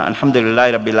தௌவானா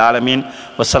அல்ஹம்துலில்லாஹி ரப்பில் ஆலமீன்.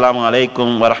 வஸ்ஸலாமு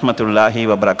அலைக்கும் வரஹ்மத்துல்லாஹி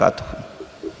வபரகாத்துஹு.